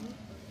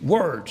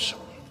 Words.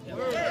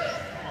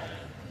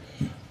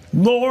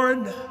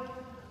 "Lord,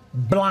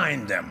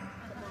 blind them."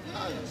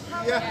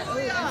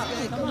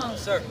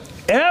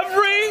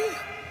 Every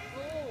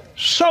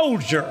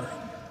soldier,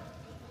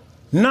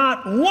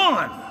 not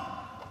one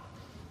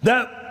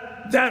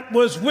that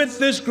was with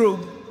this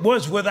group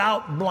was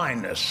without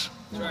blindness.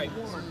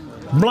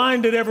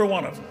 Blinded every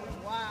one of them.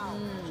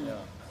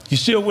 You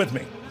still with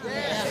me?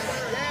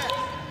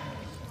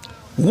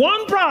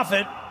 One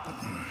prophet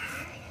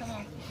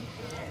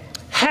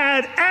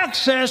had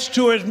access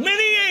to as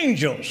many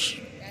angels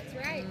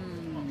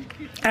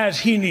as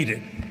he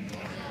needed.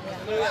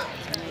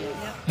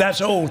 That's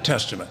Old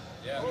Testament.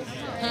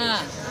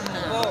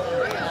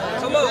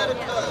 Come on.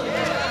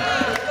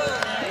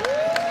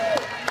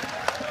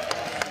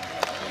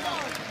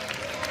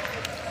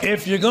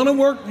 If you're going to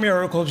work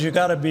miracles, you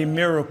got to be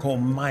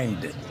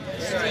miracle-minded.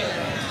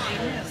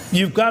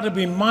 You've got to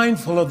be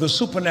mindful of the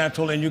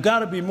supernatural, and you've got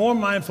to be more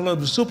mindful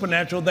of the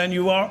supernatural than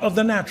you are of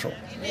the natural.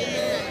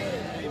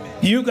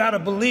 You got to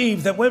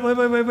believe that, wait a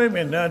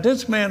minute. Now,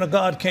 this man of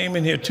God came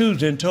in here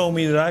Tuesday and told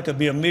me that I could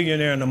be a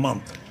millionaire in a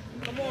month.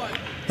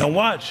 Now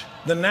watch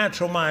the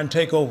natural mind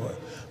take over.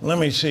 Let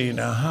me see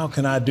now, how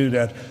can I do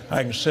that?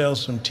 I can sell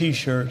some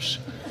T-shirts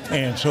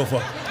and so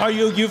forth. Are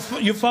you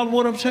follow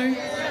what I'm saying?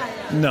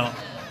 No.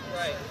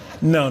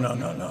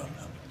 No.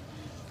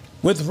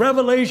 With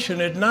revelation,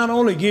 it not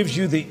only gives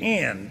you the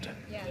end,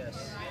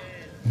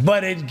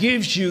 but it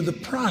gives you the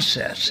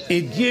process.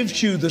 It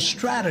gives you the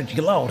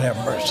strategy. Lord have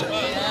mercy.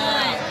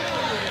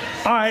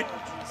 All right,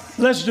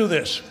 let's do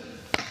this.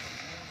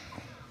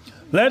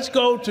 Let's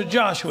go to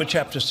Joshua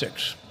chapter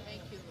 6.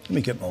 Let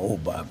me get my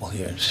old Bible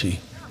here and see.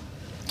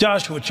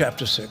 Joshua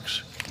chapter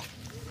 6.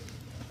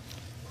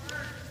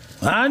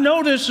 I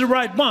know this is the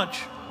right bunch.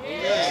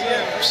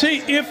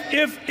 See,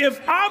 if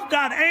I've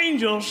got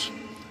angels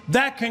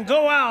that can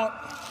go out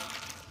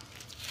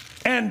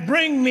and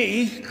bring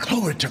me,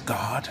 glory to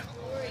God,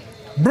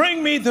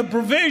 bring me the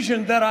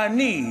provision that I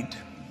need.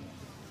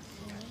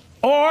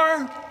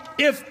 Or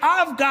if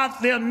I've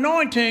got the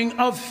anointing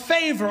of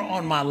favor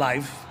on my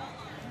life,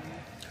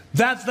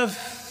 that the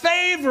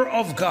favor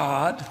of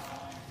God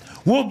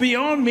will be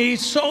on me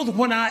so that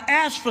when I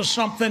ask for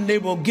something, they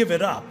will give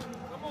it up.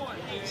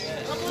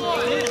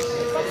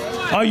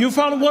 Are you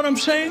following what I'm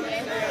saying?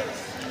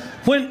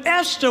 When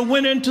Esther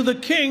went into the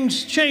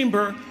king's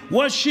chamber,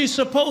 was she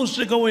supposed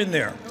to go in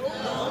there?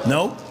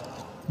 No.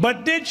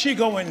 But did she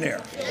go in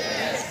there?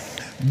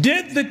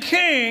 Did the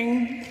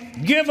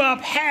king give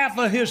up half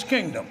of his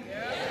kingdom?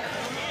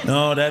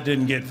 No, that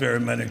didn't get very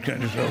many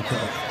kingdoms.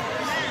 Okay.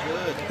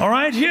 All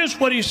right, here's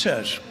what he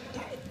says.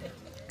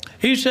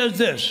 He says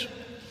this.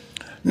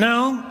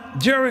 Now,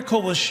 Jericho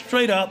was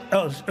straightly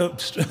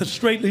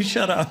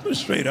shut up,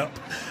 straight up.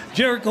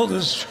 Jericho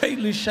was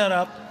straightly shut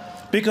up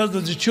because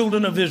of the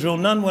children of Israel.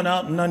 None went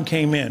out and none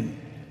came in.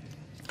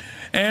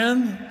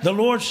 And the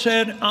Lord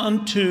said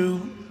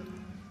unto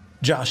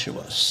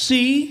Joshua,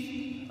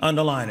 see,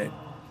 underline it,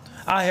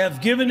 I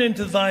have given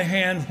into thy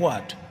hand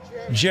what?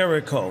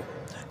 Jericho,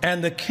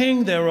 and the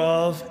king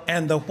thereof,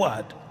 and the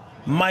what?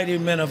 Mighty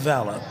men of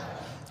valor.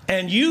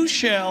 And you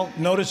shall,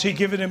 notice he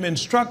given him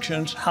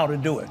instructions how to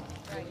do it.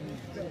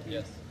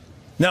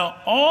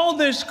 Now, all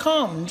this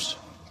comes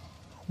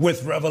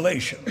with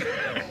revelation.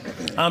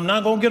 I'm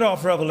not going to get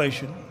off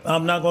revelation.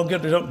 I'm not going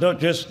to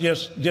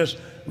just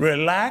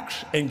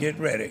relax and get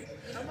ready,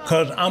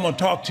 because I'm going to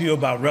talk to you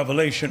about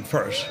revelation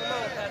first.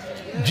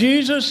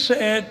 Jesus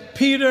said,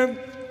 Peter,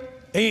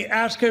 he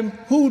asked him,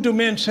 who do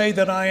men say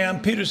that I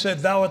am? Peter said,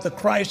 thou art the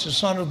Christ, the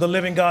Son of the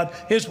living God.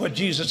 Here's what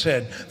Jesus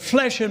said.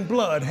 Flesh and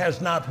blood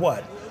has not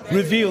what?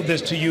 Revealed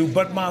this to you,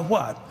 but my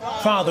what?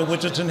 Father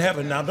which is in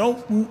heaven. Now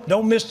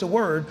don't miss the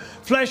word.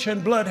 Flesh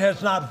and blood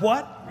has not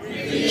what?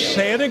 Revealed.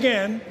 Say it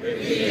again.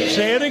 Revealed.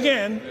 Say it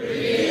again.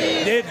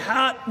 Revealed. It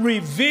had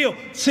revealed.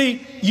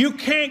 See, you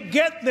can't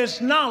get this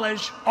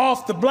knowledge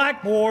off the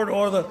blackboard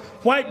or the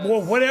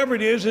whiteboard, whatever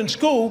it is in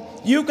school.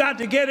 You got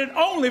to get it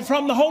only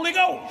from the Holy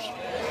Ghost.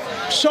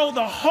 So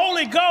the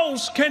Holy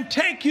Ghost can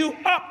take you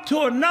up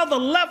to another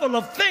level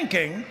of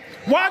thinking.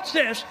 Watch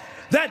this.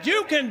 That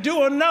you can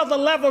do another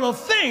level of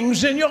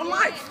things in your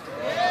life.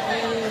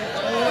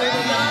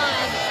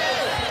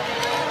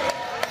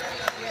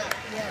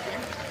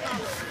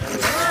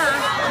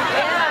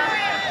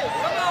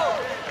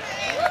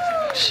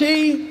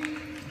 See,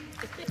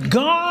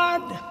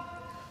 God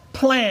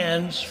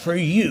plans for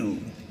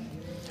you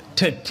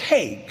to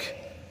take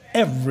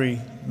every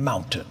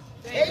mountain.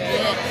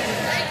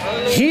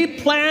 He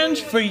plans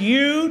for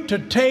you to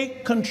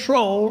take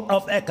control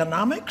of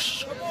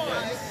economics.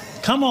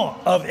 Come on,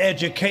 of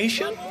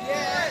education.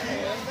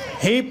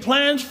 He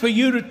plans for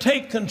you to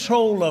take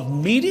control of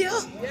media.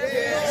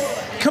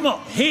 Come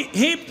on,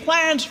 he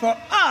plans for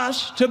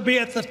us to be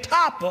at the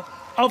top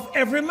of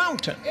every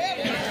mountain.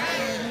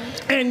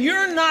 And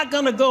you're not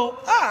going to go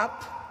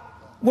up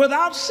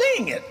without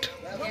seeing it.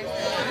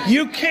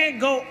 You can't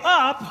go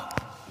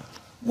up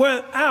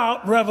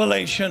without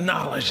revelation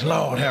knowledge.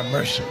 Lord have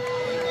mercy.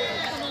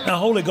 Now,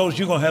 Holy Ghost,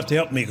 you're going to have to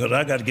help me, because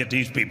I got to get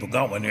these people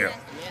going here.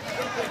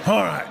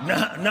 All right,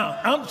 now,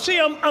 I'm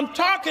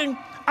talking.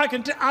 I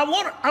got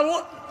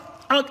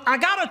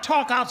to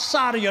talk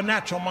outside of your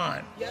natural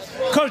mind,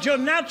 because your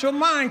natural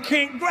mind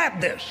can't grab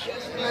this.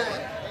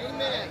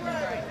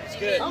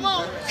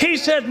 He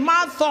said,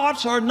 my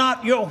thoughts are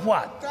not your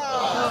what?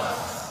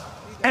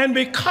 And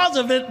because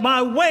of it,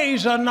 my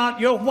ways are not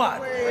your what?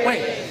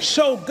 Wait.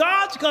 So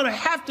God's going to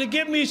have to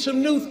give me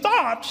some new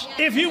thoughts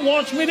if he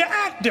wants me to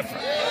act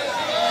different.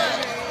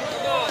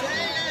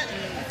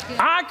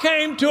 I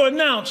came to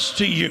announce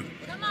to you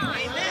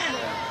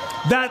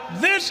that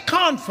this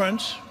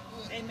conference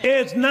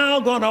is now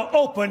going to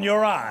open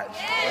your eyes.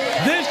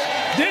 This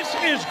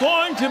is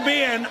going to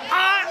be an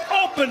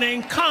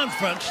eye-opening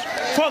conference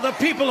for the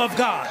people of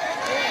God.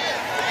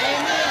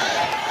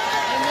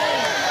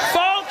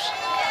 Folks,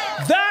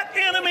 that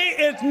enemy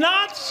is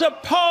not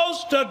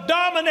supposed to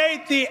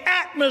dominate the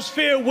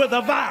atmosphere with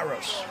a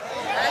virus.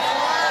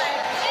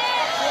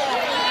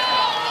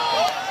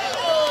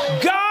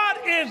 God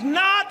is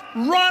not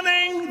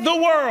running the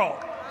world.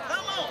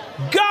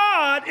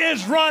 God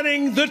is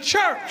running the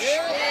church.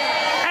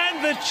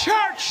 And the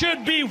church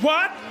should be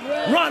what?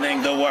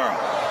 Running the world.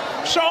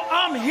 So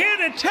I'm here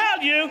to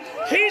tell you,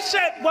 he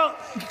said, well,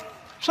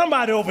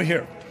 somebody over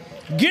here,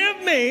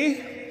 give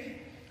me,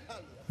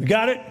 you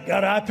got it?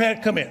 Got an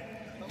iPad? Come here.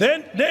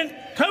 Then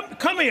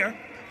come here.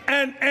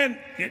 And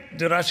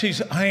did I see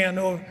a hand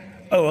over?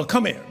 Oh, well,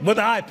 come here with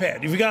the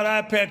iPad. If you got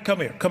an iPad, come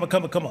here. Come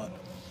on.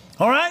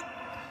 All right?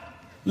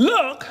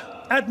 Look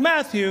at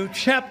Matthew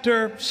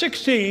chapter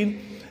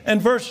 16 and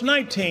verse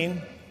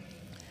 19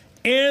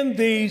 in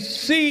the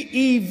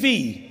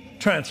CEV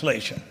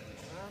translation.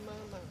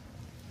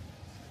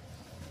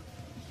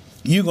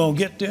 You gonna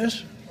get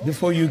this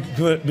before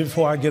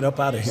I get up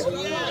out of here.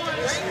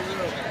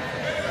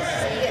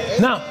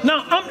 Now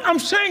I'm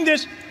saying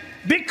this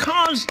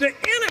because the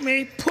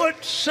enemy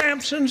put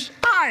Samson's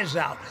eyes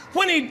out.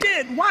 When he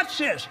did, watch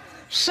this.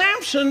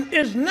 Samson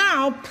is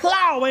now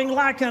plowing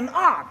like an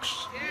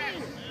ox.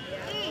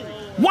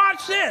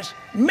 Watch this.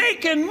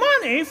 Making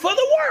money for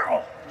the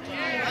world.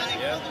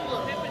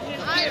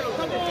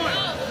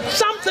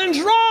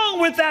 Something's wrong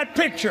with that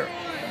picture.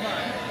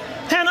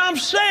 And I'm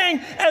saying,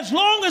 as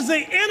long as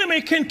the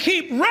enemy can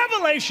keep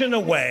revelation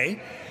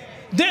away,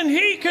 then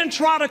he can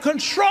try to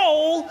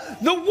control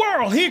the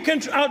world. He can,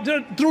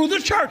 through the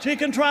church, he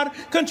can try to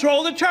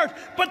control the church.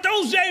 But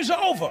those days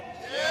are over.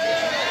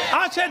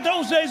 I said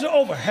those days are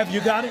over. Have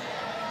you got it?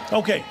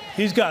 Okay,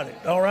 he's got it.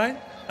 All right.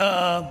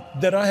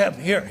 That I have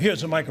here.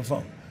 Here's a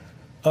microphone.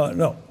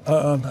 No,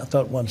 I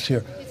thought one's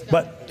here.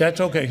 But that's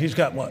okay. He's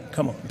got one.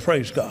 Come on.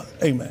 Praise God.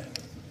 Amen.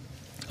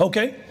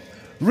 Okay.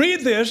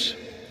 Read this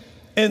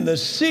in the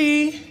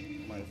CEV.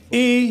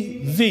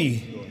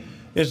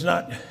 It's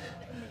not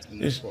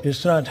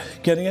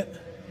getting it.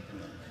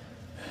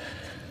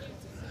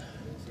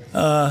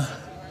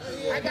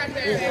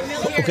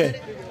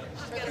 Okay.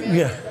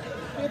 Yeah.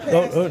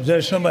 Oh,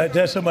 there's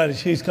somebody.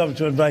 She's coming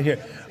to us right here.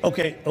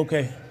 Okay.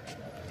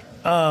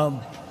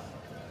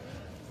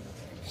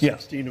 Yeah.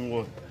 16 and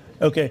 1.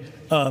 Okay.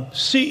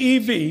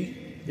 CEV.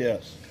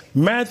 Yes.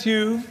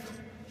 Matthew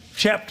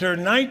chapter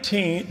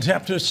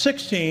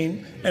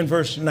 16 and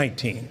verse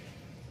 19.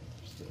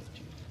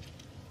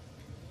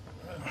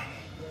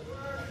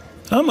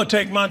 I'm going to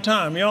take my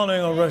time. Y'all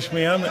ain't going to rush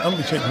me. I'm going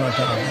to take my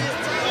time.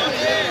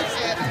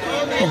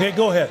 Okay,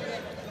 go ahead.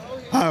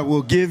 I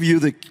will give you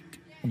the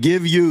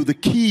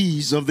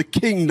keys of the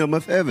kingdom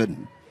of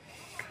heaven.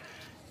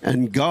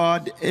 And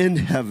God in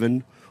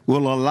heaven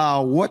will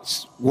allow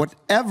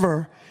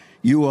whatever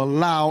you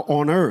allow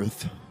on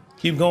earth.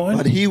 Keep going.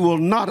 But he will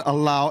not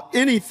allow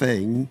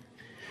anything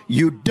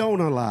you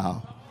don't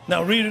allow.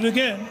 Now read it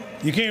again.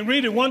 You can't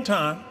read it one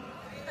time.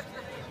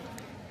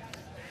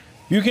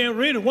 You can't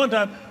read it one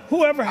time.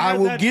 Whoever had I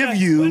will that, give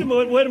you.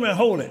 Wait a minute,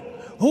 hold it.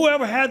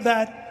 Whoever had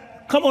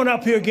that, come on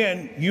up here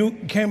again. You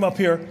came up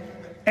here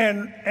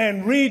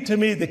and read to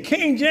me the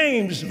King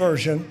James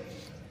version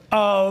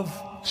of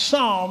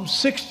Psalm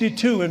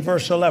 62 and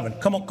verse 11.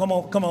 Come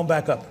on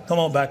back up. Come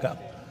on back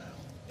up.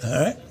 All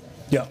right?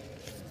 Yeah.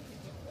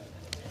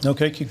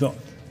 Okay, keep going.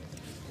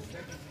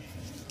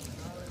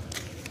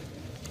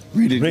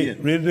 Read it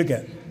again. Read it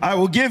again. I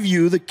will give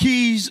you the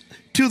keys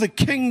to the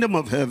kingdom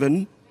of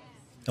heaven.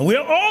 And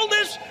all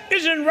this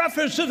is in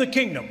reference to the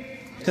kingdom,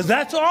 because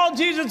that's all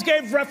Jesus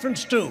gave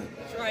reference to.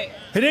 That's right.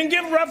 He didn't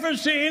give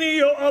reference to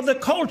any of the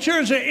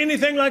cultures or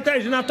anything like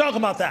that. He's not talking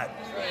about that.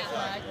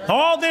 Right.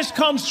 All this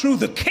comes through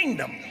the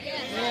kingdom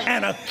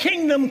and a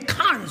kingdom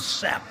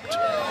concept.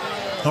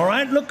 All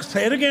right, look,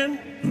 say it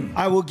again.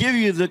 I will give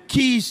you the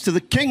keys to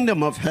the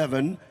kingdom of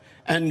heaven,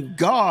 and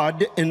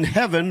God in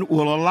heaven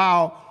will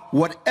allow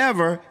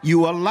whatever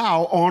you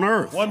allow on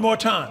earth. One more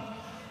time.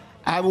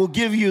 I will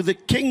give you the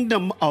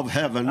kingdom of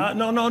heaven.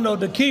 No,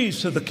 the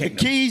keys to the kingdom.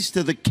 The keys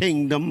to the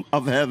kingdom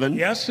of heaven.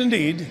 Yes,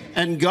 indeed.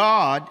 And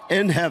God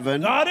in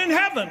heaven. God in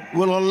heaven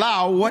will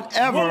allow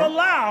whatever. Will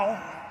allow.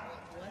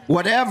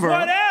 Whatever.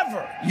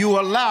 You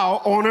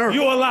allow on earth.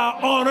 You allow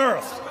on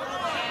earth.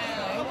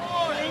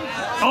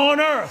 On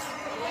earth.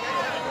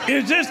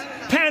 Is this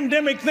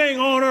pandemic thing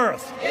on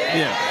earth?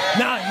 Yeah.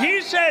 Now,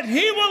 he said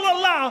he will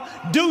allow.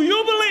 Do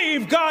you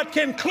believe God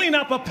can clean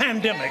up a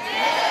pandemic?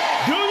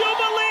 Do you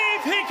believe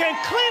he can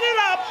clean it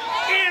up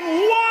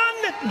in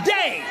one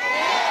day?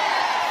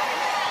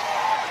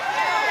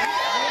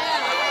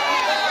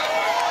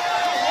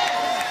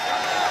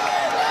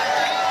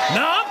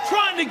 Now, I'm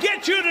trying to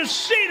get you to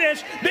see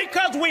this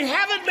because we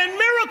haven't been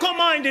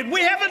miracle-minded.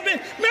 We haven't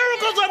been.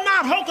 Miracles are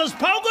not hocus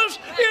pocus.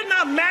 They're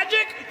not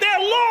magic. They're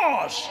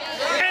laws.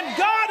 And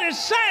God is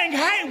saying,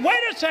 hey,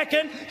 wait a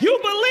second. You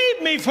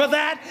believe me for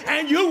that,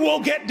 and you will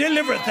get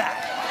delivered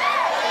that.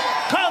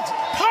 Because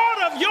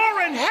part of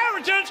your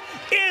inheritance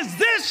is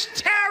this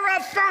terra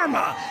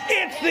firma.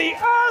 It's the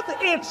earth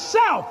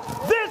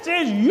itself. This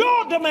is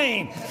your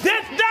domain.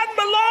 This doesn't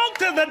belong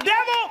to the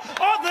devil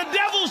or the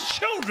devil's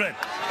children.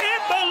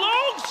 It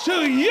belongs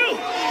to you.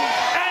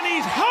 And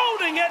he's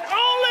holding it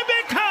only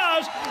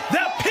because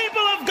the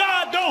people of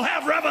God don't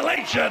have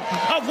revelation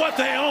of what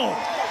they own.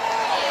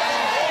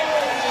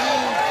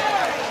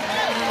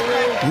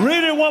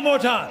 Read it one more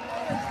time.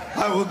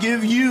 I will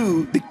give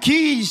you the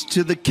keys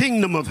to the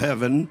kingdom of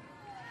heaven,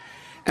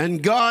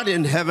 and God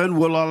in heaven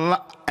will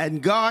allow,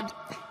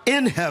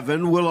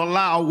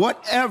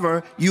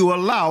 whatever you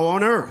allow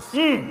on earth.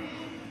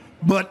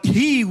 But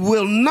he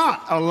will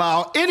not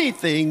allow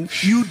anything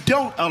you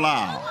don't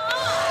allow.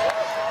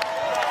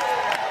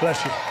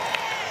 Bless you.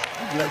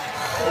 Bless you.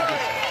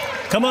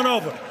 Come on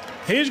over.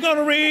 He's going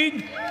to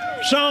read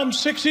Psalm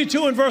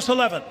 62 and verse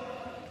 11.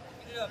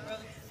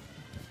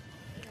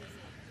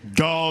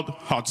 God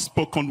had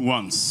spoken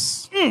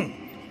once.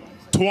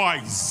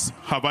 Twice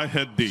have I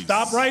heard this.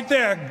 Stop right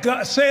there.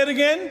 God, say it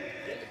again.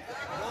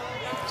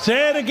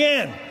 Say it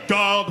again.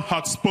 God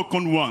had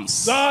spoken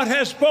once. God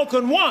has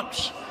spoken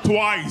once.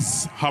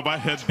 Twice have I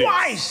heard this.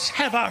 Twice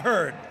have I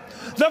heard.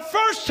 The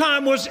first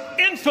time was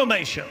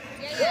information.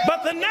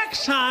 But the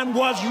next time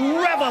was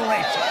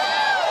revelation.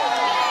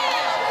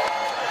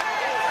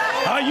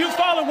 Are you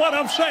following what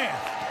I'm saying?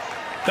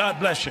 God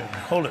bless you.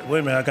 Hold it. Wait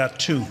a minute. I got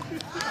two.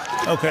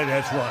 Okay,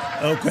 that's one.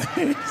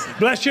 Okay.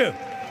 Bless you.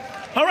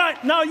 All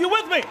right. Now, you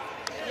with me?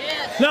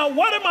 Yes. Now,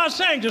 what am I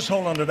saying? Just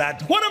hold on to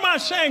that. What am I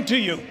saying to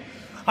you?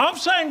 I'm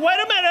saying, wait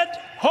a minute.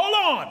 Hold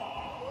on.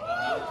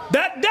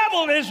 That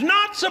devil is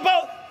not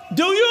supposed...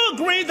 Do you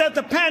agree that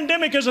the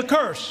pandemic is a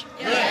curse?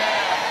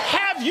 Yes.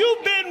 Have you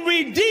been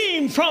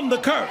redeemed from the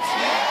curse?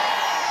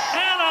 Yes.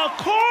 And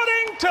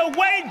according to the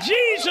way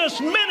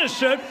Jesus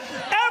ministered,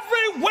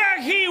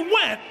 everywhere he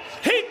went,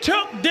 he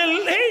took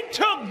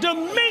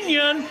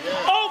dominion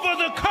over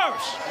the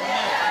curse.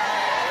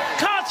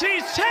 Because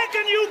he's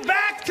taken you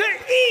back to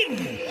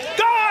Eden.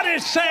 God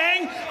is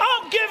saying,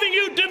 I'm giving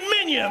you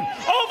dominion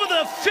over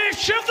the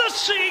fish of the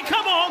sea,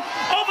 come on,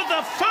 over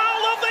the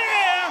fowl of the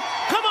air,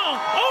 come on,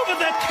 over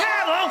the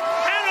cattle,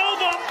 and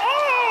over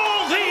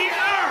all the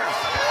earth.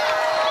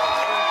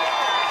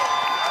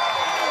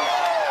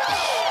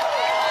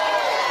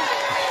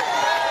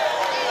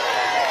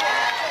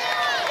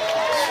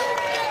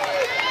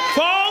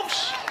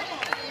 Folks,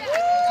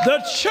 the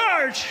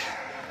church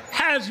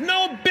has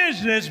no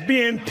business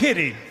being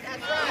pitied.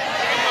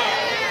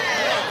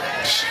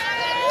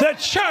 The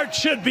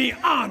church should be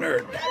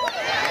honored.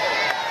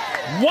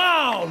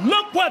 Wow,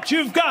 look what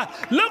you've got.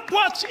 Look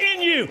what's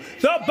in you.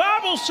 The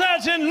Bible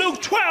says in Luke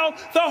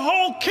 12, the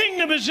whole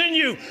kingdom is in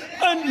you.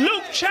 In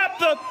Luke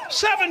chapter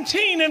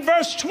 17 and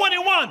verse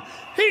 21,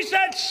 he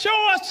said,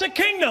 show us the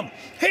kingdom.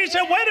 He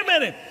said, wait a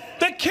minute.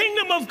 The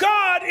kingdom of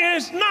God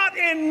is not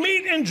in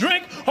meat and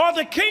drink, or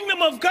the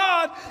kingdom of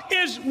God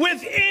is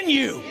within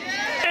you.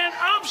 And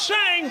I'm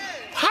saying,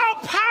 how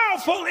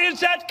powerful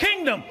is that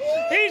kingdom?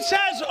 He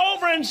says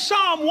over in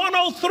Psalm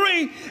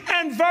 103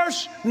 and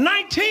verse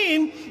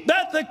 19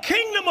 that the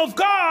kingdom of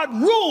God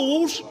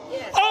rules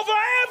over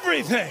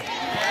everything.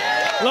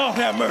 Lord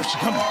have mercy.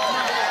 Come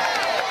on.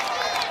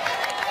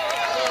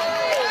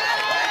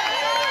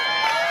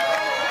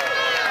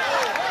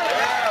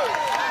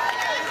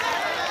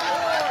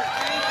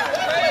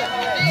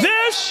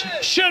 This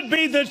should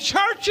be the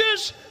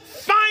church's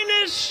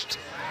finest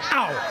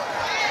hour.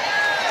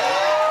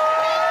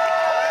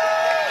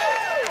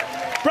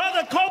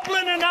 Brother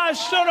Copeland and I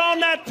stood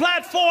on that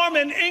platform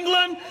in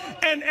England,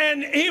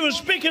 and he was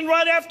speaking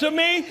right after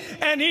me,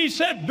 and he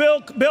said,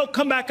 Bill,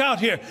 come back out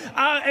here.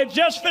 I had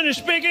just finished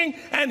speaking,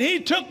 and he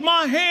took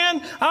my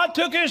hand, I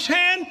took his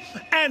hand,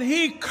 and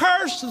he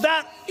cursed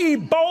that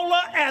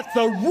Ebola at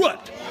the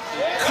root.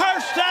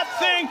 Cursed that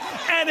thing,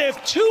 and if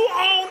two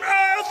on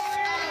earth,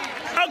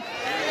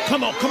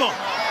 come on.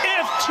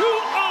 If two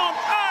on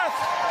earth,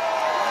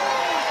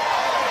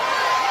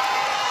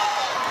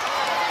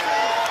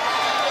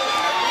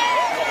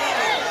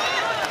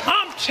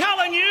 I'm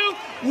telling you,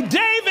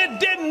 David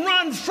didn't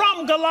run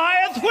from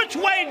Goliath. Which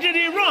way did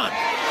he run?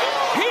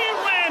 He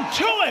ran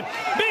to him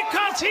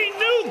because he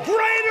knew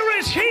greater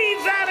is he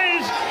that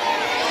is.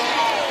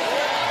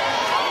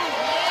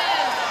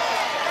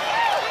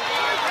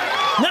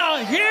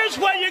 Now, here's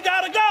where you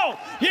got to go.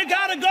 You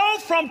got to go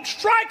from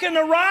striking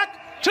the rock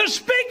to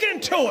speaking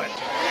to it.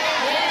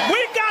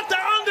 We got to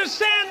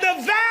understand the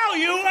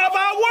value of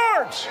our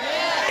words.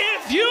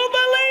 If you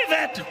believe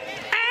it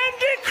and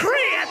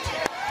decree it,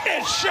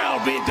 it shall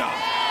be done.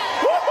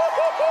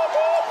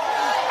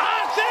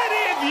 I said,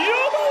 if you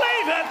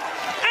believe it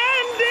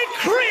and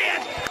decree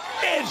it,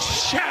 it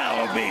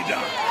shall be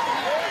done.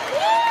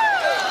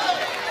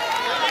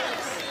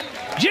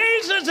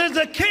 Jesus is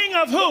the King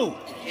of who?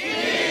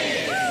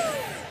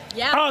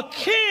 Yep. A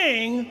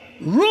king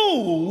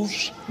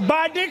rules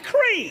by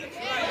decree.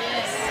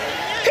 Yes.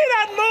 He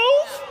doesn't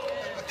move.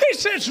 He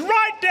sits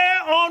right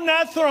there on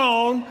that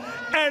throne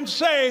and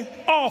say,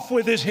 off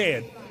with his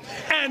head.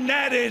 And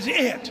that is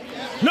it.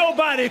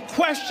 Nobody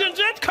questions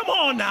it. Come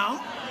on now.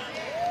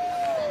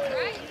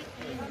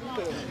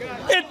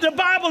 The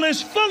Bible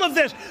is full of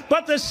this.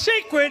 But the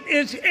secret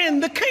is in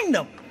the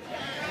kingdom.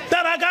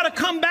 That I got to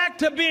come back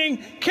to being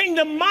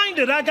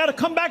kingdom-minded. I got to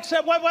come back and say,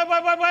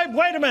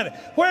 wait a minute.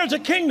 Where's the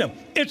kingdom?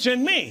 It's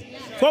in me.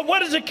 Well,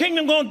 what is the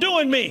kingdom going to do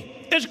in me?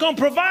 It's going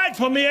to provide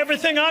for me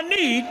everything I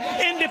need,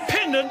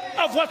 independent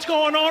of what's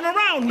going on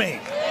around me.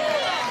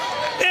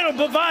 It'll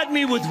provide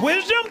me with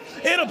wisdom.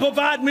 It'll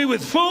provide me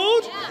with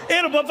food.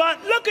 It'll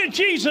provide. Look at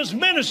Jesus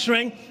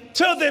ministering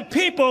to the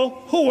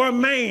people who are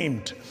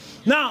maimed.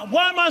 Now,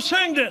 why am I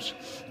saying this?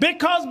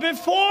 Because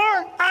before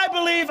I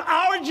believe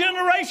our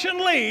generation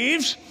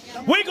leaves,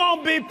 we're going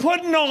to be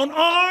putting on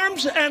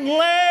arms and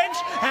legs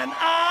and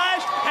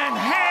eyes and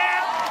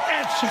hair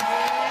and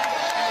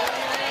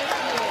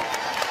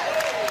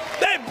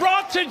they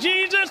brought to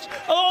Jesus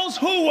those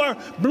who were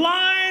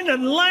blind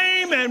and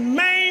lame and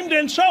maimed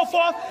and so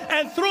forth,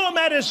 and threw them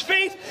at his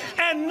feet.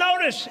 And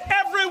notice,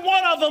 every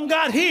one of them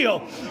got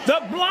healed.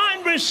 The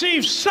blind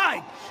received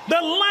sight.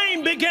 The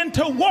lame began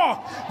to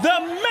walk. The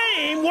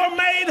maimed were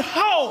made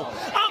whole.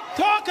 I'm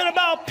talking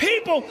about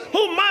people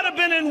who might have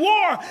been in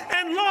war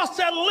and lost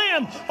a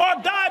limb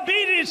or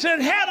diabetes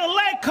and had a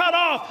leg cut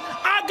off.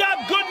 I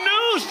got good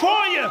news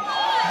for you.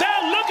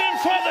 They're looking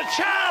for the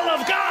child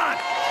of God,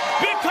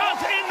 because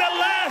in the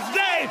last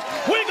days,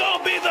 we're going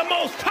to be the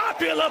most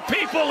popular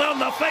people on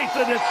the face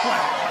of this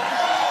planet.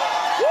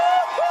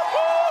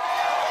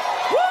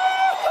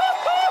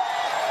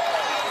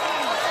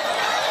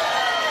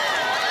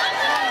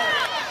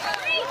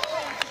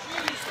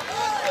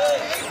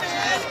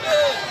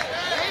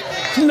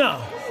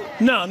 No,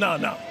 no, no,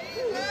 no.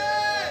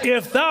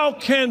 If thou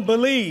can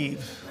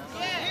believe,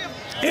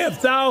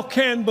 if thou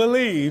can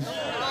believe,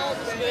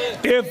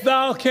 if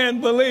thou can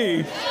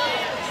believe,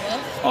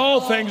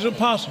 all things are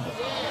possible.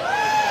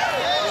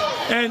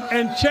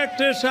 And check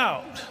this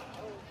out.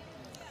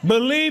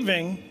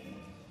 Believing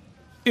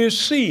is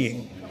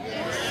seeing.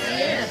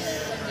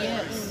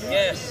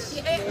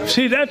 Yes.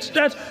 See, that's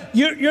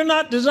you're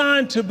not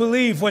designed to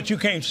believe what you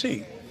can't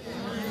see.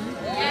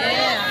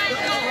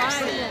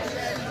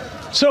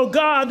 So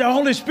God, the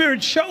Holy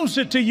Spirit, shows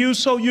it to you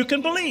so you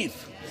can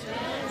believe.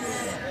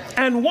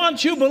 And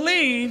once you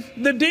believe,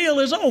 the deal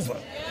is over.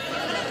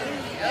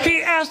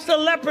 He asked the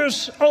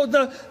lepers,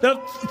 the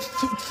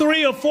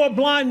 3 or 4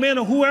 blind men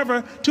or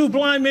whoever, 2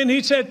 blind men,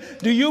 he said,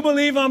 do you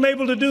believe I'm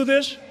able to do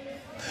this?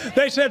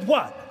 They said,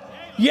 what?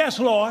 Yes,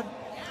 Lord.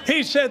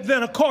 He said,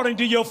 then according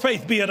to your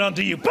faith be it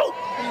unto you. Boom!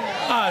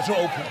 Eyes were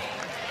open.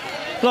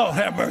 Lord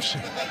have mercy.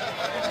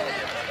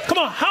 Come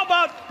on, how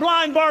about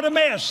blind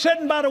Bartimaeus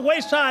sitting by the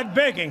wayside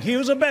begging? He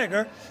was a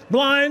beggar,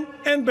 blind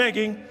and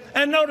begging.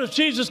 And notice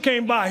Jesus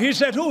came by. He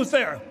said, who's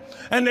there?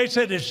 And they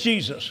said, it's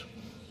Jesus.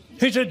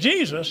 He said,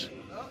 Jesus?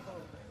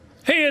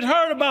 He had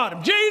heard about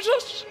him.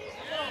 Jesus?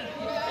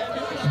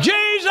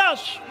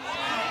 Jesus!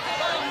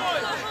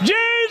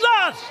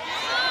 Jesus!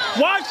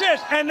 Watch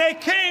this. And they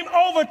came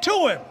over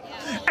to him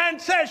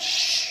and said,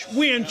 shh,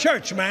 we in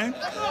church, man.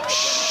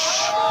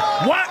 Shh.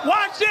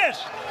 Watch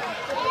this.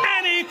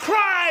 And he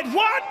cried,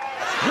 what?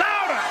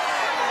 Louder.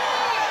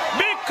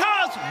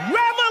 Because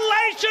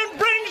revelation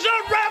brings a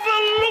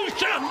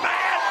revolution,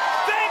 man.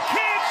 They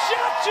can't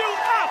shut you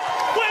up.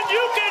 When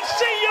you can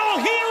see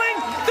your healing,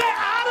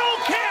 I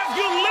don't care if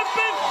you're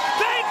limping,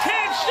 they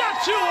can't shut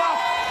you up.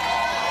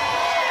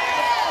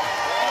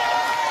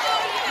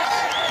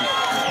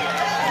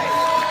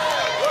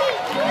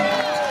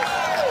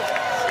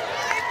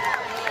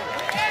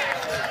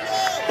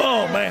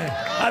 Oh, man.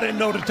 I didn't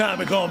know the time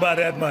had gone by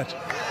that much.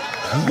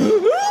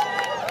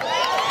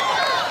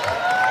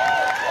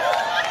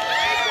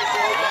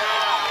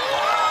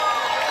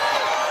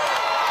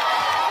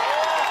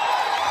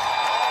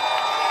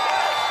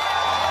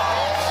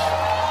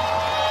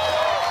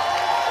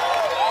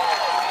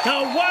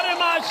 Now, what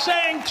am I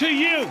saying to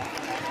you?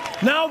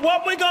 Now,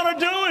 what we're going to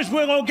do is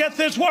we're going to get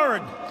this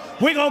word.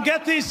 We're going to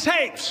get these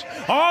tapes.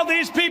 All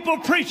these people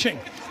preaching.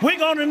 We're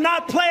going to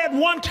not play it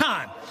 1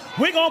 time.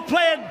 We're going to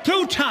play it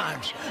 2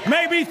 times,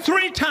 maybe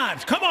 3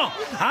 times. Come on.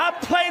 I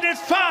played it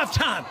 5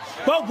 times.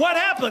 But what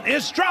happened?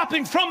 It's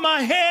dropping from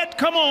my head,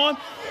 come on,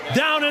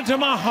 down into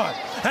my heart.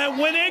 And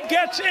when it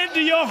gets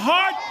into your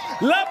heart,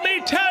 let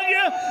me tell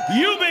you,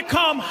 you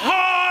become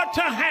hard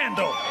to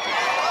handle.